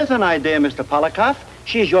 Yeah, there's an idea, Mr. Polikoff.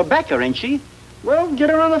 She's your backer, ain't she? Well, get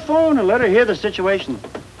her on the phone and let her hear the situation.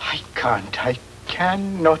 I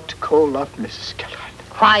cannot call up Mrs. Callahan.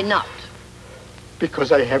 Why not?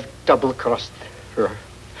 Because I have double-crossed her.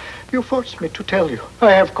 You forced me to tell you.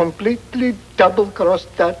 I have completely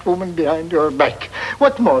double-crossed that woman behind your back.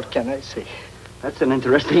 What more can I say? That's an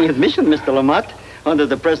interesting admission, Mr. Lamont, under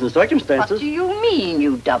the present circumstances. What do you mean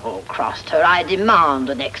you double-crossed her? I demand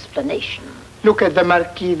an explanation. Look at the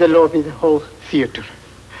Marquis, the lobby, the whole theater.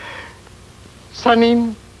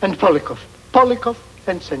 Sanine and Polikoff. Polikoff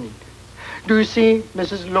and Sanine. Do you see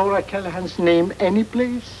Mrs. Laura Callahan's name any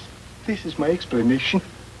place? This is my explanation.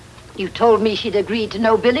 You told me she'd agreed to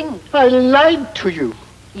no billing. I lied to you.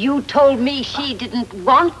 You told me she didn't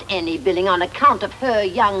want any billing on account of her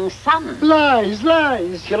young son. Lies,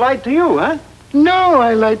 lies. She lied to you, huh? No,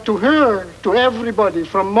 I lied to her, to everybody,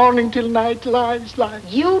 from morning till night. Lies, lies.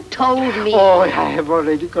 You told me. Oh, I have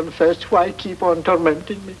already confessed. Why keep on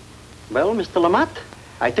tormenting me? Well, Mr. Lamont,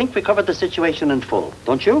 I think we covered the situation in full,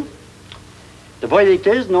 don't you? The verdict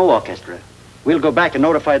is no orchestra. We'll go back and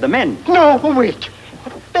notify the men. No, wait.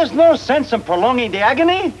 There's no sense in prolonging the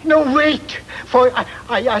agony. No, wait.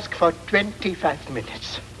 I ask for 25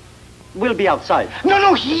 minutes. We'll be outside.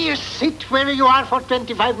 No, here, sit where you are for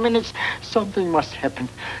 25 minutes. Something must happen.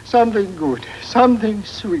 Something good. Something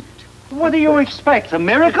sweet. What do you expect? A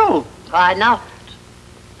miracle? Why not?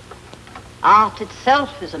 Art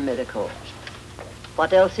itself is a miracle.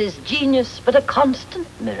 What else is genius but a constant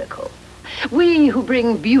miracle? We who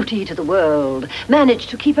bring beauty to the world manage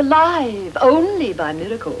to keep alive only by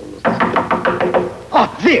miracles.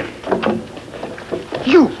 Oh, there.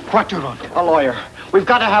 You, what do you want? A lawyer. We've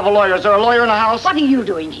got to have a lawyer. Is there a lawyer in the house? What are you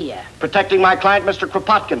doing here? Protecting my client, Mr.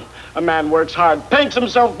 Kropotkin. A man works hard, paints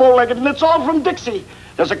himself bow-legged, and it's all from Dixie.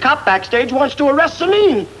 There's a cop backstage who wants to arrest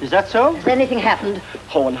Sanine. Is that so? Has anything happened?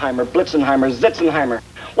 Hohenheimer, Blitzenheimer, Zitzenheimer.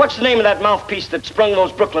 What's the name of that mouthpiece that sprung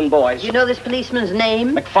those Brooklyn boys? You know this policeman's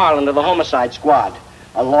name? McFarlan of the homicide squad.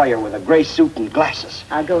 A lawyer with a gray suit and glasses.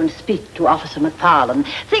 I'll go and speak to Officer McFarlan.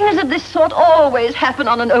 Things of this sort always happen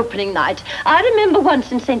on an opening night. I remember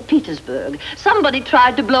once in St. Petersburg, somebody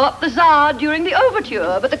tried to blow up the Tsar during the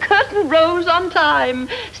overture, but the curtain rose on time.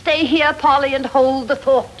 Stay here, Polly, and hold the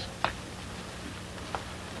fort.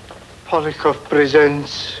 Polikoff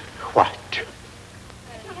presents what?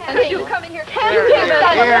 You come in here. Here.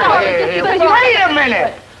 Wait a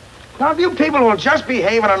minute. Now, if you people will just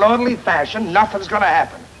behave in an orderly fashion, nothing's going to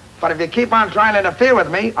happen. But if you keep on trying to interfere with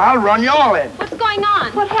me, I'll run you all in. What's going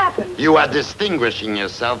on? What happened? You are distinguishing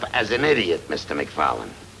yourself as an idiot, Mr. McFarlan.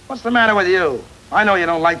 What's the matter with you? I know you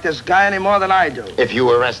don't like this guy any more than I do. If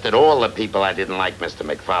you arrested all the people I didn't like, Mr.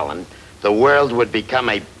 McFarlan, the world would become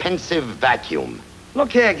a pensive vacuum.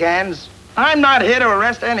 Look here, Gans. I'm not here to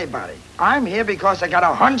arrest anybody. I'm here because I got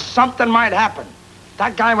a hunch something might happen.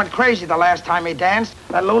 That guy went crazy the last time he danced.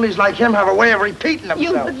 That loonies like him have a way of repeating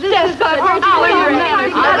themselves. Girls, go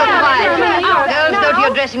to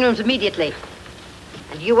your dressing rooms immediately.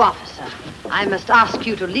 And you, officer, I must ask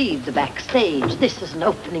you to leave the backstage. This is an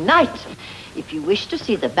opening night. If you wish to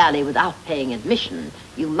see the ballet without paying admission,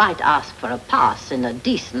 you might ask for a pass in a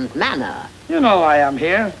decent manner. You know I am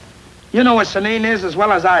here. You know what Sanine is as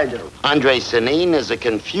well as I do. Andre Sanine is a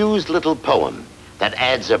confused little poem that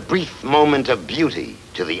adds a brief moment of beauty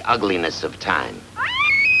to the ugliness of time.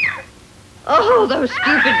 Oh, those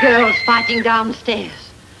stupid girls fighting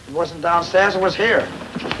downstairs. It wasn't downstairs, it was here.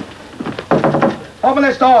 Open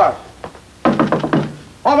this door.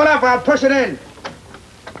 Open up or I'll push it in.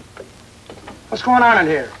 What's going on in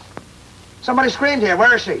here? Somebody screamed here.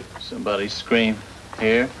 Where is she? Somebody scream.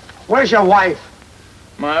 Here? Where's your wife?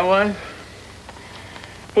 My wife?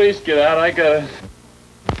 Please get out. I gotta...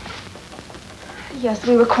 Yes,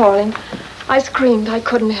 we were quarreling. I screamed. I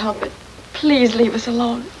couldn't help it. Please leave us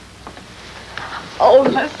alone. Oh,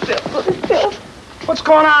 La Sylph. What's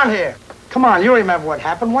going on here? Come on, you remember what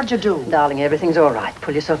happened. What'd you do? Darling, everything's all right.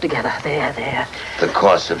 Pull yourself together. There. The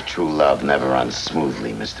course of true love never runs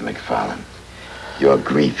smoothly, Mr. McFarlan. Your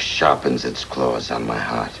grief sharpens its claws on my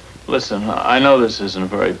heart. Listen, I know this isn't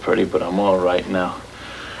very pretty, but I'm all right now.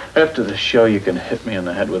 After the show, you can hit me in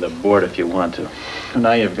the head with a board if you want to.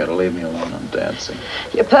 Now you've got to leave me alone. I'm dancing.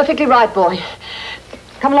 You're perfectly right, boy.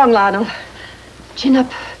 Come along, Lionel. Chin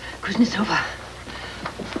up, Kuznetsova.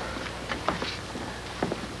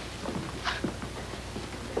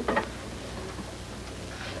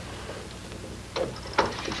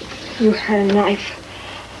 You had a knife.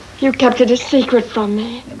 You kept it a secret from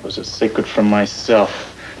me. It was a secret from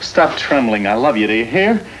myself. Stop trembling. I love you. Do you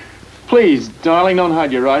hear? Please, darling, don't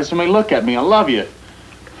hide your eyes from me. Look at me. I love you.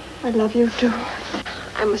 I love you, too.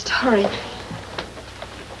 I must hurry.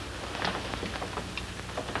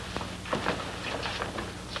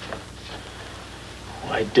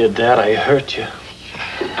 Oh, I did that. I hurt you.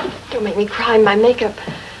 Don't make me cry in my makeup.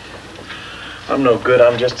 I'm no good.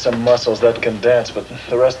 I'm just some muscles that can dance, but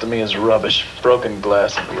the rest of me is rubbish. Broken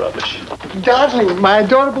glass and rubbish. Darling, my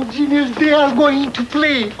adorable genius, they are going to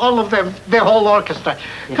play, all of them, the whole orchestra.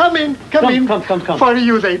 Come in, come in. Come. For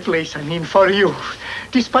you they play, Sanine, for you.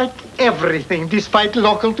 Despite everything, despite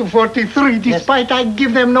local 243, despite I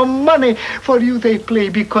give them no money, for you they play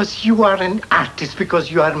because you are an artist,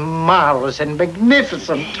 because you are marvelous and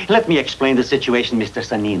magnificent. Let me explain the situation, Mr.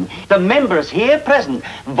 Sanine. The members here present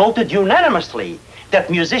voted unanimously that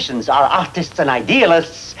musicians are artists and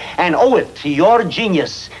idealists and owe it to your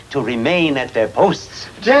genius to remain at their posts.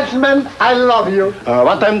 Gentlemen, I love you.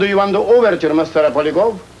 What time do you want the overture, Mr.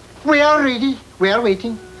 Polikoff? We are ready. We are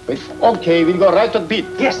waiting. Okay, we'll go right to the pit.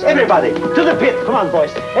 Yes, everybody, to the pit. Come on,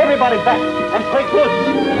 boys. Everybody back and play good.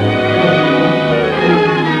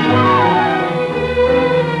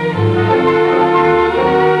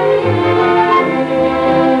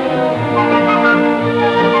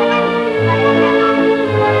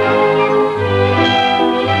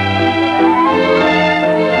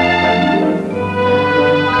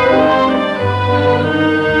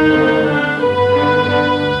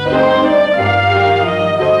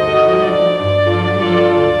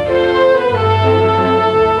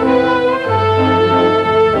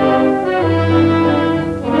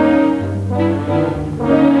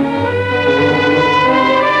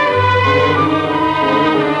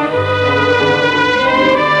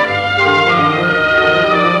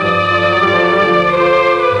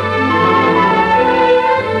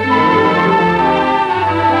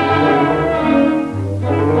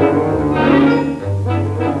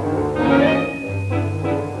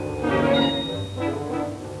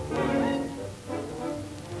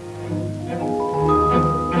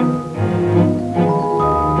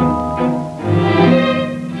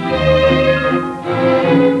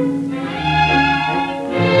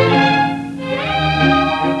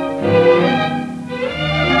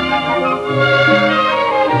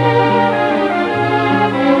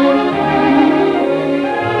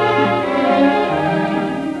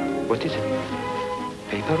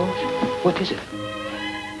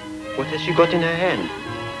 Got in her hand?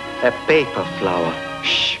 A paper flower.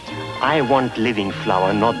 Shh. I want living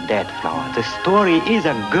flower, not dead flower. The story is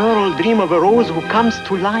a girl dream of a rose who comes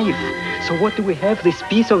to life. So what do we have? This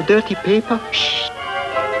piece of dirty paper? Shh.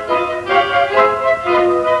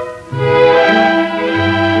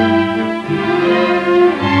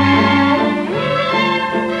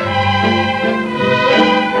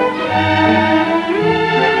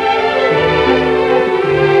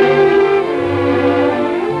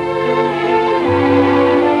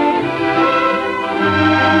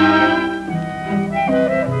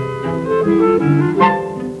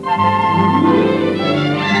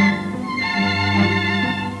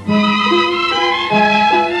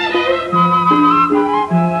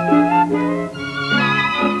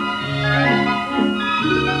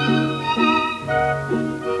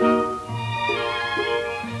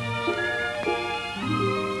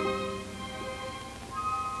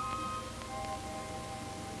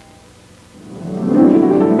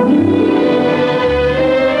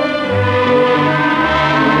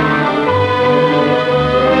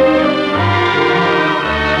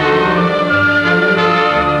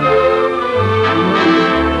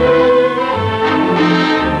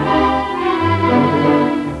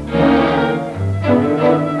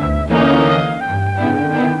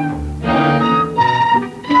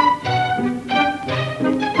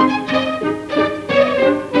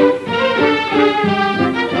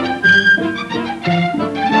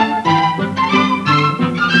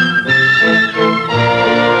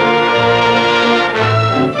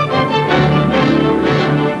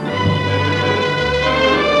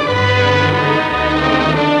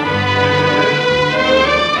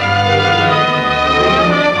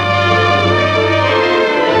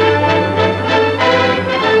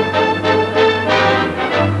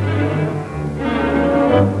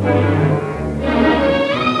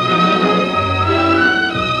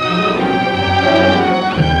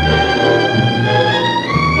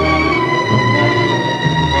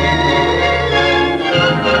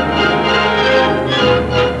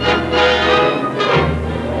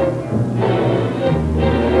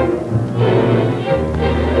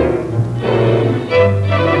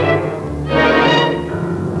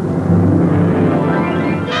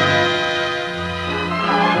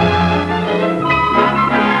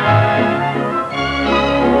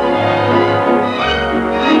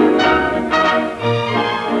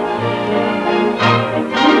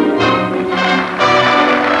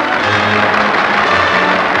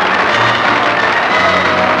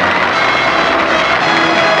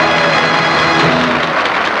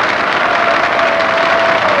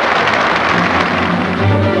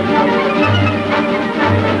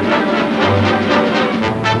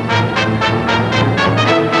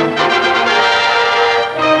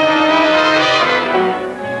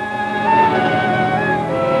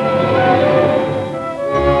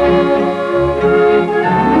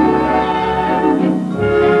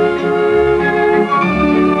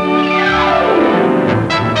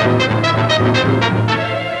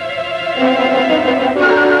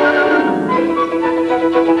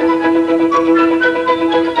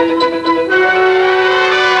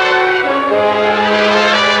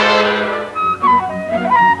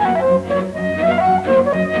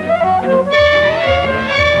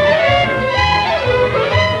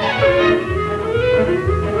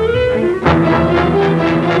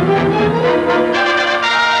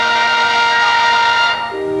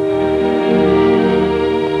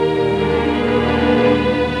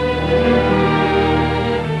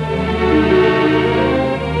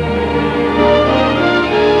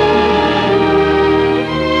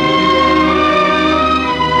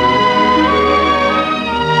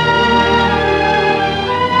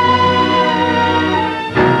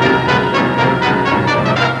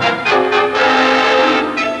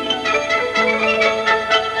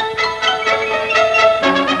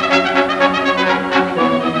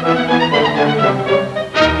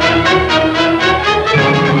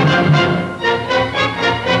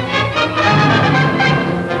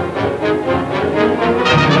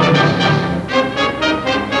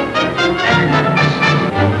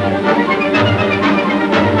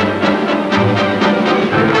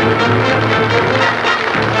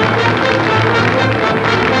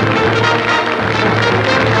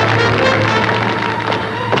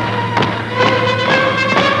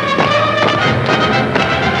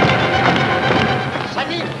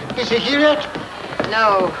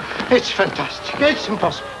 It's fantastic. It's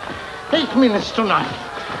impossible. 8 minutes to 9.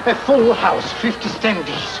 A full house, 50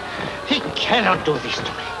 standees. He cannot do this to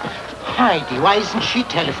me. Heidi, why isn't she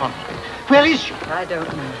telephoning? Where is she? I don't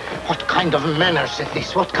know. What kind of manners is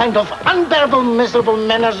this? What kind of unbearable, miserable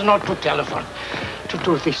manners not to telephone? To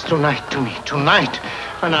do this tonight to me. Tonight,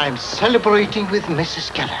 when I'm celebrating with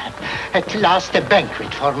Mrs. Callahan. At last, a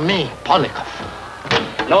banquet for me, Polikoff.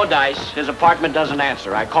 No dice. His apartment doesn't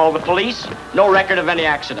answer. I called the police. No record of any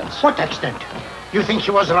accidents. What accident? You think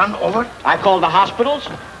she was run over? I called the hospitals.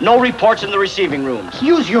 No reports in the receiving rooms.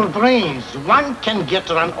 Use your brains. One can get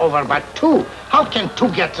run over, but two. How can two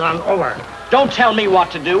get run over? Don't tell me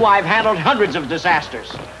what to do. I've handled hundreds of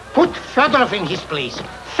disasters. Put Fedorov in his place.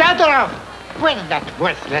 Fedorov! Where's that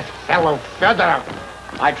worthless fellow, Fedorov?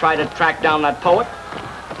 I tried to track down that poet.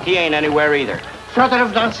 He ain't anywhere either.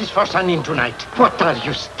 Fedorov dances for Sanine tonight. What are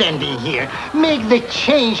you standing here? Make the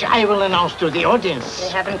change I will announce to the audience. They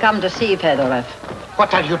haven't come to see Fedorov.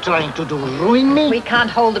 What are you trying to do, ruin me? We can't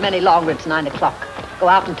hold them any longer. It's 9 o'clock. Go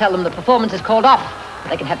out and tell them the performance is called off.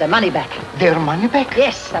 They can have their money back. Their money back?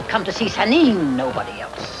 Yes, I've come to see Sanine, nobody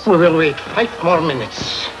else. We will wait 5 more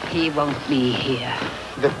minutes. He won't be here.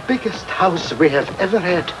 The biggest house we have ever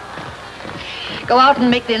had. Go out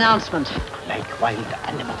and make the announcement. Like wild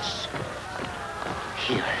animals.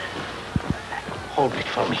 Here. Hold it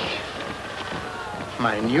for me.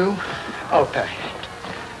 My new opera hat.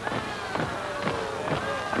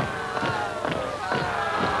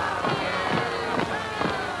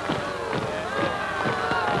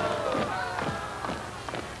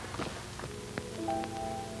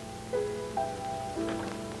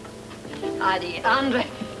 Heidi, Andre.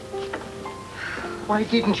 Why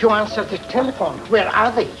didn't you answer the telephone? Where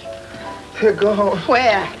are they? They're gone.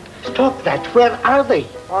 Where? Stop that. Where are they?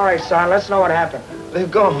 All right, son, let's know what happened. They're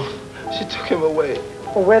gone. She took him away.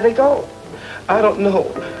 Well, where'd they go? I don't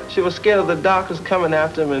know. She was scared of the doctors coming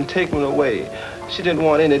after him and taking him away. She didn't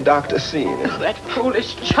want any doctor seeing him. That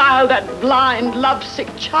foolish child, that blind,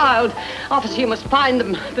 lovesick child. Officer, you must find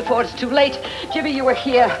them before it's too late. Jimmy, you were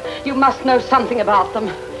here. You must know something about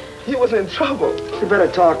them. He was in trouble. You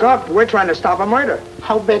better talk up. We're trying to stop a murder.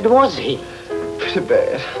 How bad was he? Pretty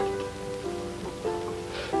bad.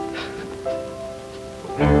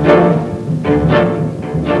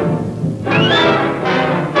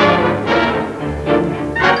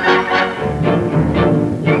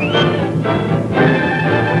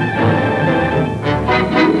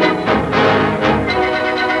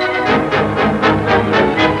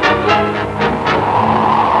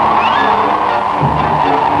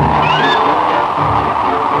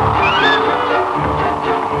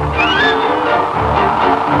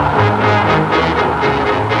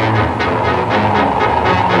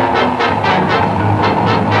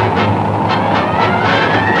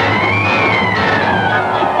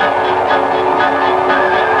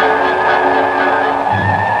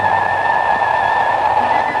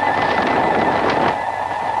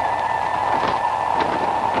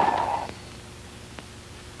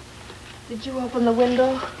 Did you open the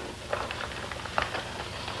window?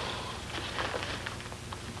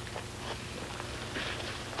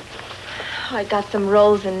 I got some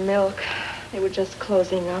rolls and milk. They were just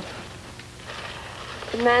closing up.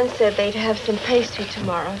 The man said they'd have some pastry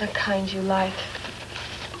tomorrow, the kind you like.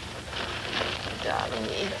 Darling,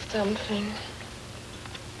 eat something.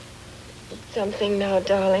 Eat something now,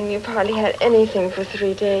 darling. You've hardly had anything for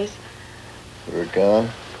 3 days. You were gone?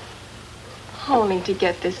 Only to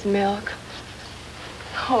get this milk.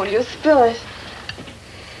 Oh, you spill it.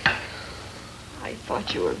 I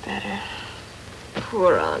thought you were better.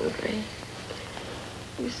 Poor Andre.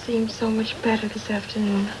 You seemed so much better this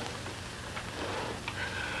afternoon.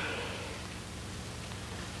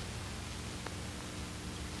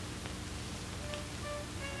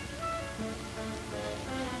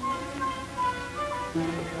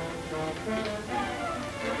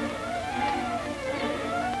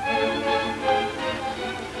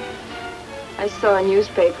 I saw a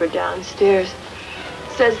newspaper downstairs.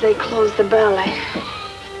 It says they closed the ballet.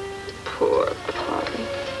 Poor Poli.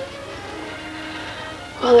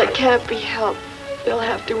 Well, it can't be helped. They'll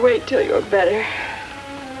have to wait till you're better.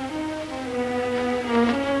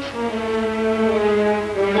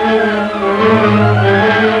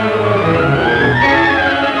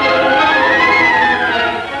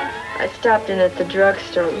 I stopped in at the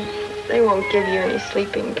drugstore. They won't give you any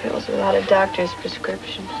sleeping pills without a doctor's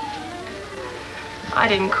prescription. I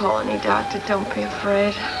didn't call any doctor. Don't be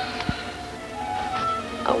afraid.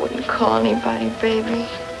 I wouldn't call anybody, baby.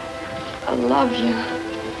 I love you.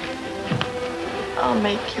 I'll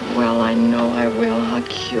make you well. I know I will. I'll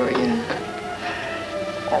cure you.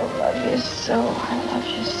 I love you so. I love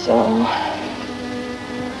you so.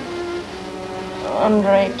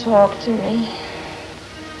 Andre, talk to me.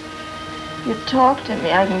 You talk to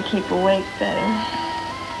me, I can keep awake better.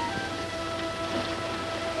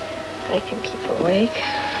 I can keep awake.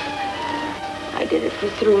 I did it for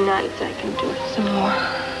 3 nights. I can do it some more.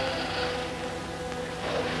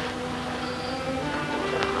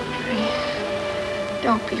 Andre,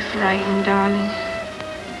 don't be frightened, darling.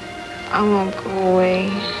 I won't go away.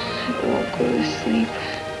 I won't go to sleep.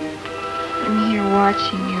 I'm here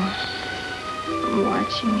watching you. I'm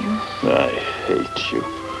watching you. I hate you.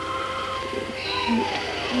 You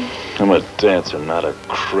hate me. I'm a dancer, not a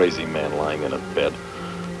crazy man lying in a bed.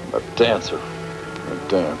 I'm a dancer. A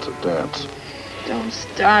dance, a dance. Don't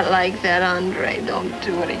start like that, Andre. Don't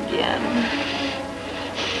do it again.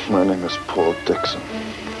 My name is Paul Dixon.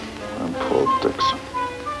 I'm Paul Dixon.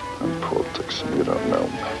 I'm Paul Dixon. You don't know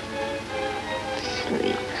me.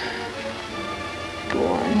 Sleep. Go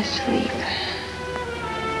on to sleep.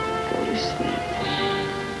 Go to sleep.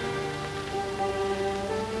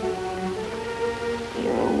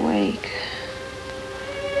 You're awake.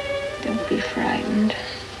 Don't be frightened.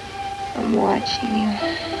 I'm watching you.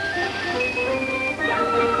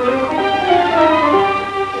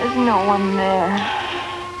 There's no one there.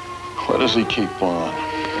 Why does he keep on?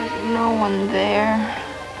 There's no one there.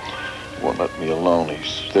 He won't let me alone.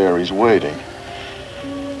 He's there. He's waiting.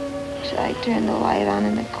 Should I turn the light on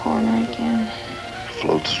in the corner again?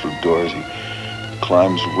 Floats through doors. He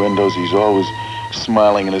climbs windows. He's always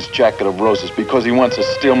smiling in his jacket of roses because he wants to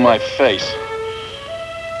steal my face.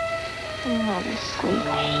 I'm not asleep.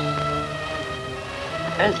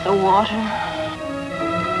 There's the water.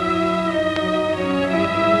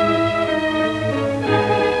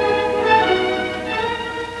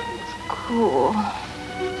 It's cool.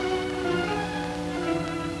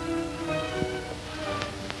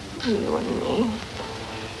 You and me.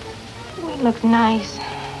 We look nice.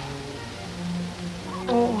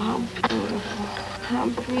 Oh, how beautiful. How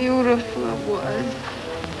beautiful it was.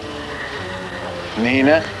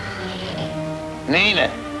 Nina? Nina!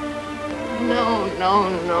 No.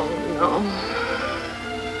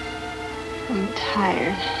 I'm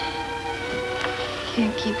tired.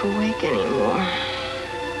 Can't keep awake anymore.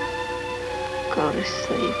 Go to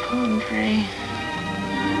sleep, Andre.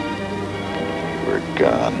 You were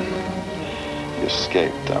gone. You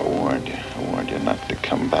escaped. I warned you. I warned you not to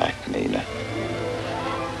come back, Nina.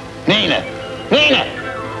 Nina! Nina!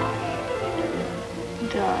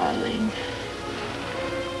 Darling.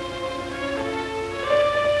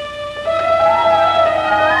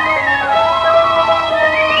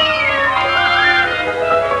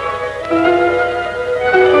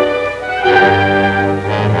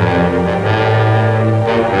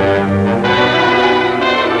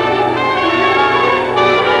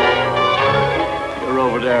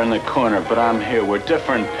 Corner, but I'm here. We're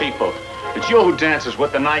different people. It's you who dances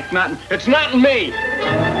with the knife, it's not me.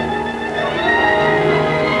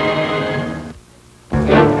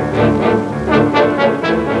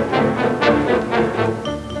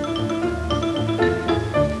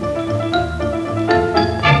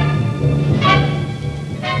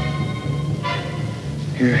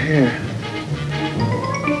 You're here.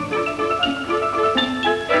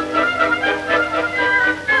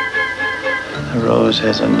 The rose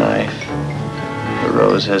has a knife. The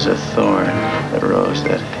rose has a thorn. The rose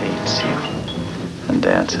that hates you and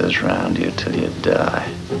dances round you till you die.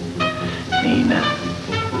 Nina,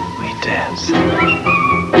 we dance.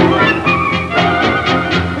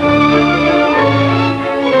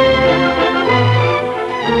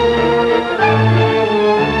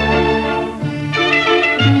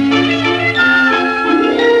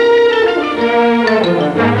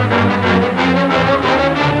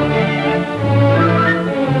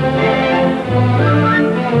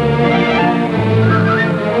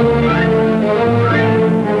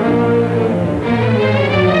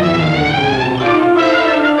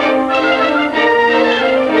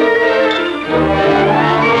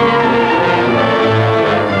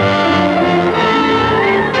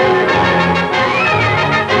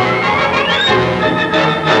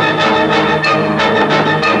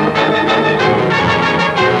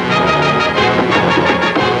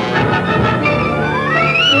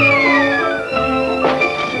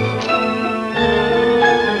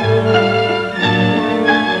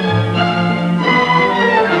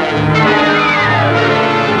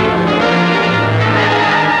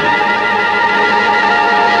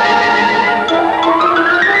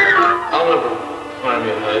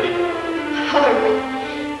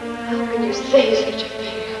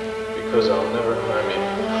 Because I'll never harm you.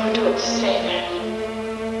 Oh, don't say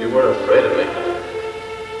that. You weren't afraid of me.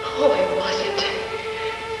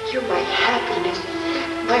 You're my happiness,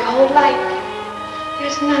 my whole life.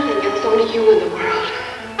 There's nothing else, only you in the world.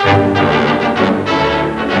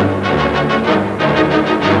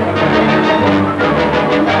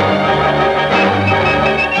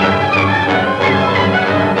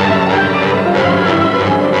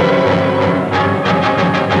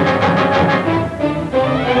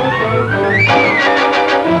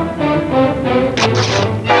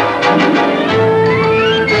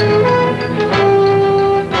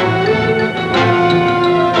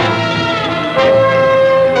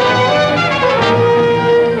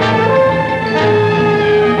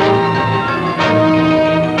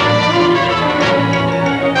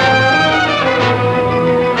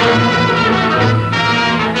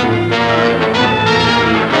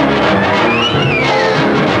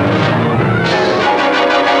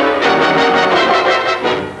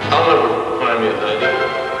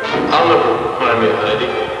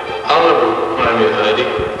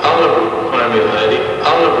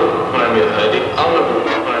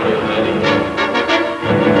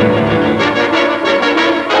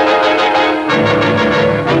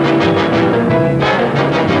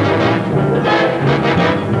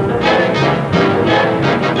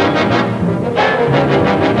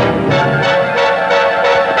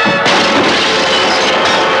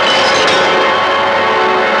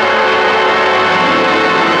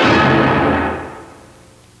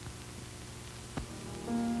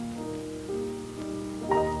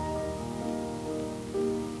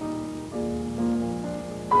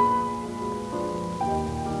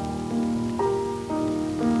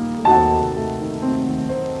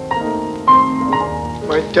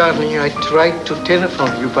 Darling, I tried to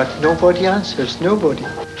telephone you, but nobody answers, nobody.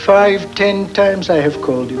 5, 10 times I have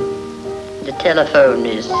called you. The telephone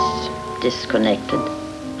is disconnected.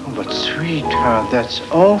 Oh, but sweetheart, that's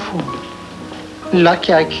awful.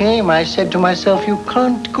 Lucky I came. I said to myself, you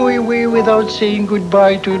can't go away without saying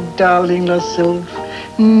goodbye to darling La Sylph,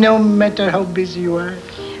 no matter how busy you are.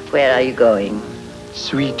 Where are you going?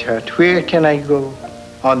 Sweetheart, where can I go?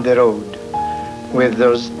 On the road. With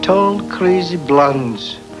those tall, crazy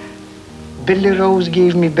blondes. Billy Rose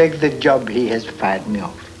gave me back the job he has fired me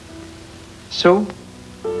off. So,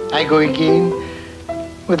 I go again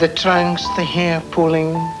with the trunks, the hair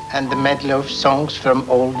pulling, and the medley of songs from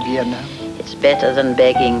old Vienna. It's better than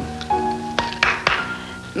begging.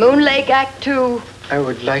 Moon Lake Act 2. I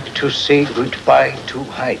would like to say goodbye to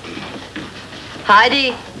Heidi.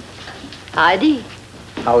 Heidi? Heidi?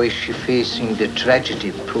 How is she facing the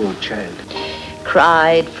tragedy, poor child?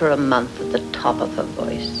 Cried for a month at the top of her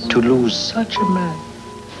voice. To lose such a man.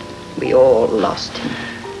 We all lost him.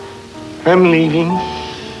 I'm leaving.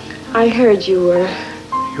 I heard you were.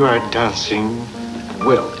 You are dancing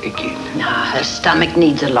well again. Ah, her stomach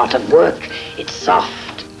needs a lot of work. It's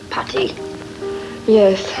soft, putty.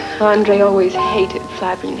 Yes, Andre always hated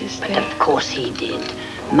flabbiness. But of course he did.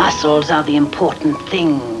 Muscles are the important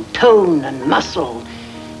thing. Tone and muscle.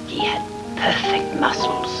 He had perfect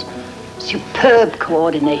muscles. Superb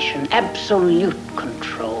coordination, absolute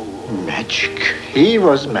control. Magic. He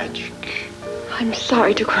was magic. I'm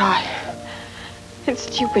sorry to cry. It's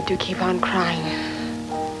stupid to keep on crying.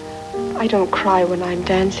 I don't cry when I'm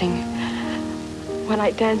dancing. When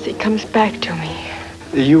I dance, it comes back to me.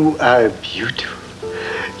 You are beautiful.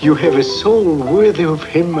 You have a soul worthy of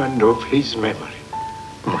him and of his memory.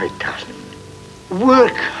 My darling,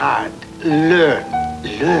 work hard. Learn.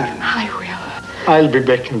 I will. I'll be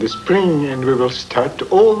back in the spring and we will start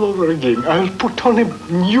all over again. I'll put on a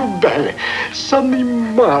new ballet,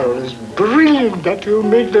 something marvelous, brilliant that will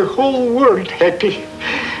make the whole world happy.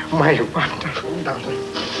 My wonderful darling.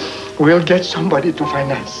 We'll get somebody to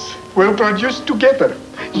finance. We'll produce together,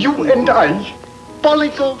 you and I,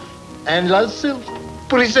 Polikoff and La Sylph,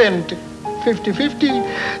 present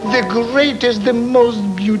 50-50, the greatest, the most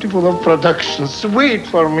beautiful of productions. Wait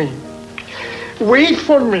for me. Wait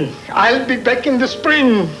for me. I'll be back in the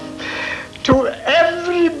spring. To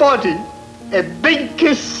everybody, a big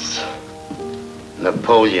kiss.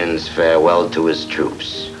 Napoleon's farewell to his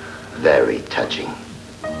troops. Very touching.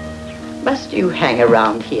 Must you hang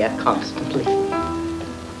around here constantly?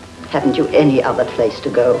 Haven't you any other place to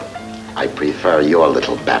go? I prefer your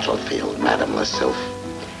little battlefield, Madame La Sylph.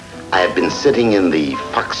 I have been sitting in the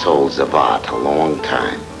foxholes of art a long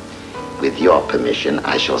time. With your permission,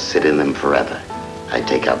 I shall sit in them forever. I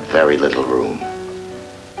take up very little room.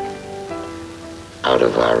 Out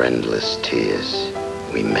of our endless tears,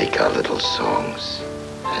 we make our little songs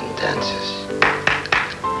and dances.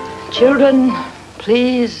 Children,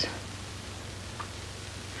 please.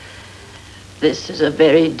 This is a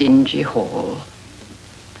very dingy hall.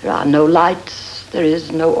 There are no lights, there is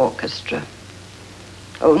no orchestra.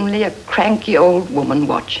 only a cranky old woman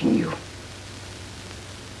watching you.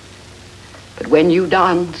 But when you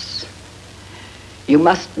dance, you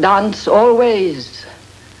must dance always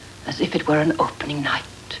as if it were an opening night,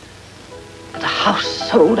 with the house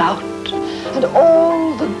sold out, and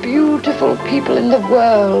all the beautiful people in the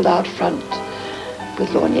world out front with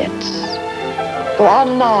lorgnettes. Go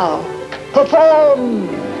on now, perform!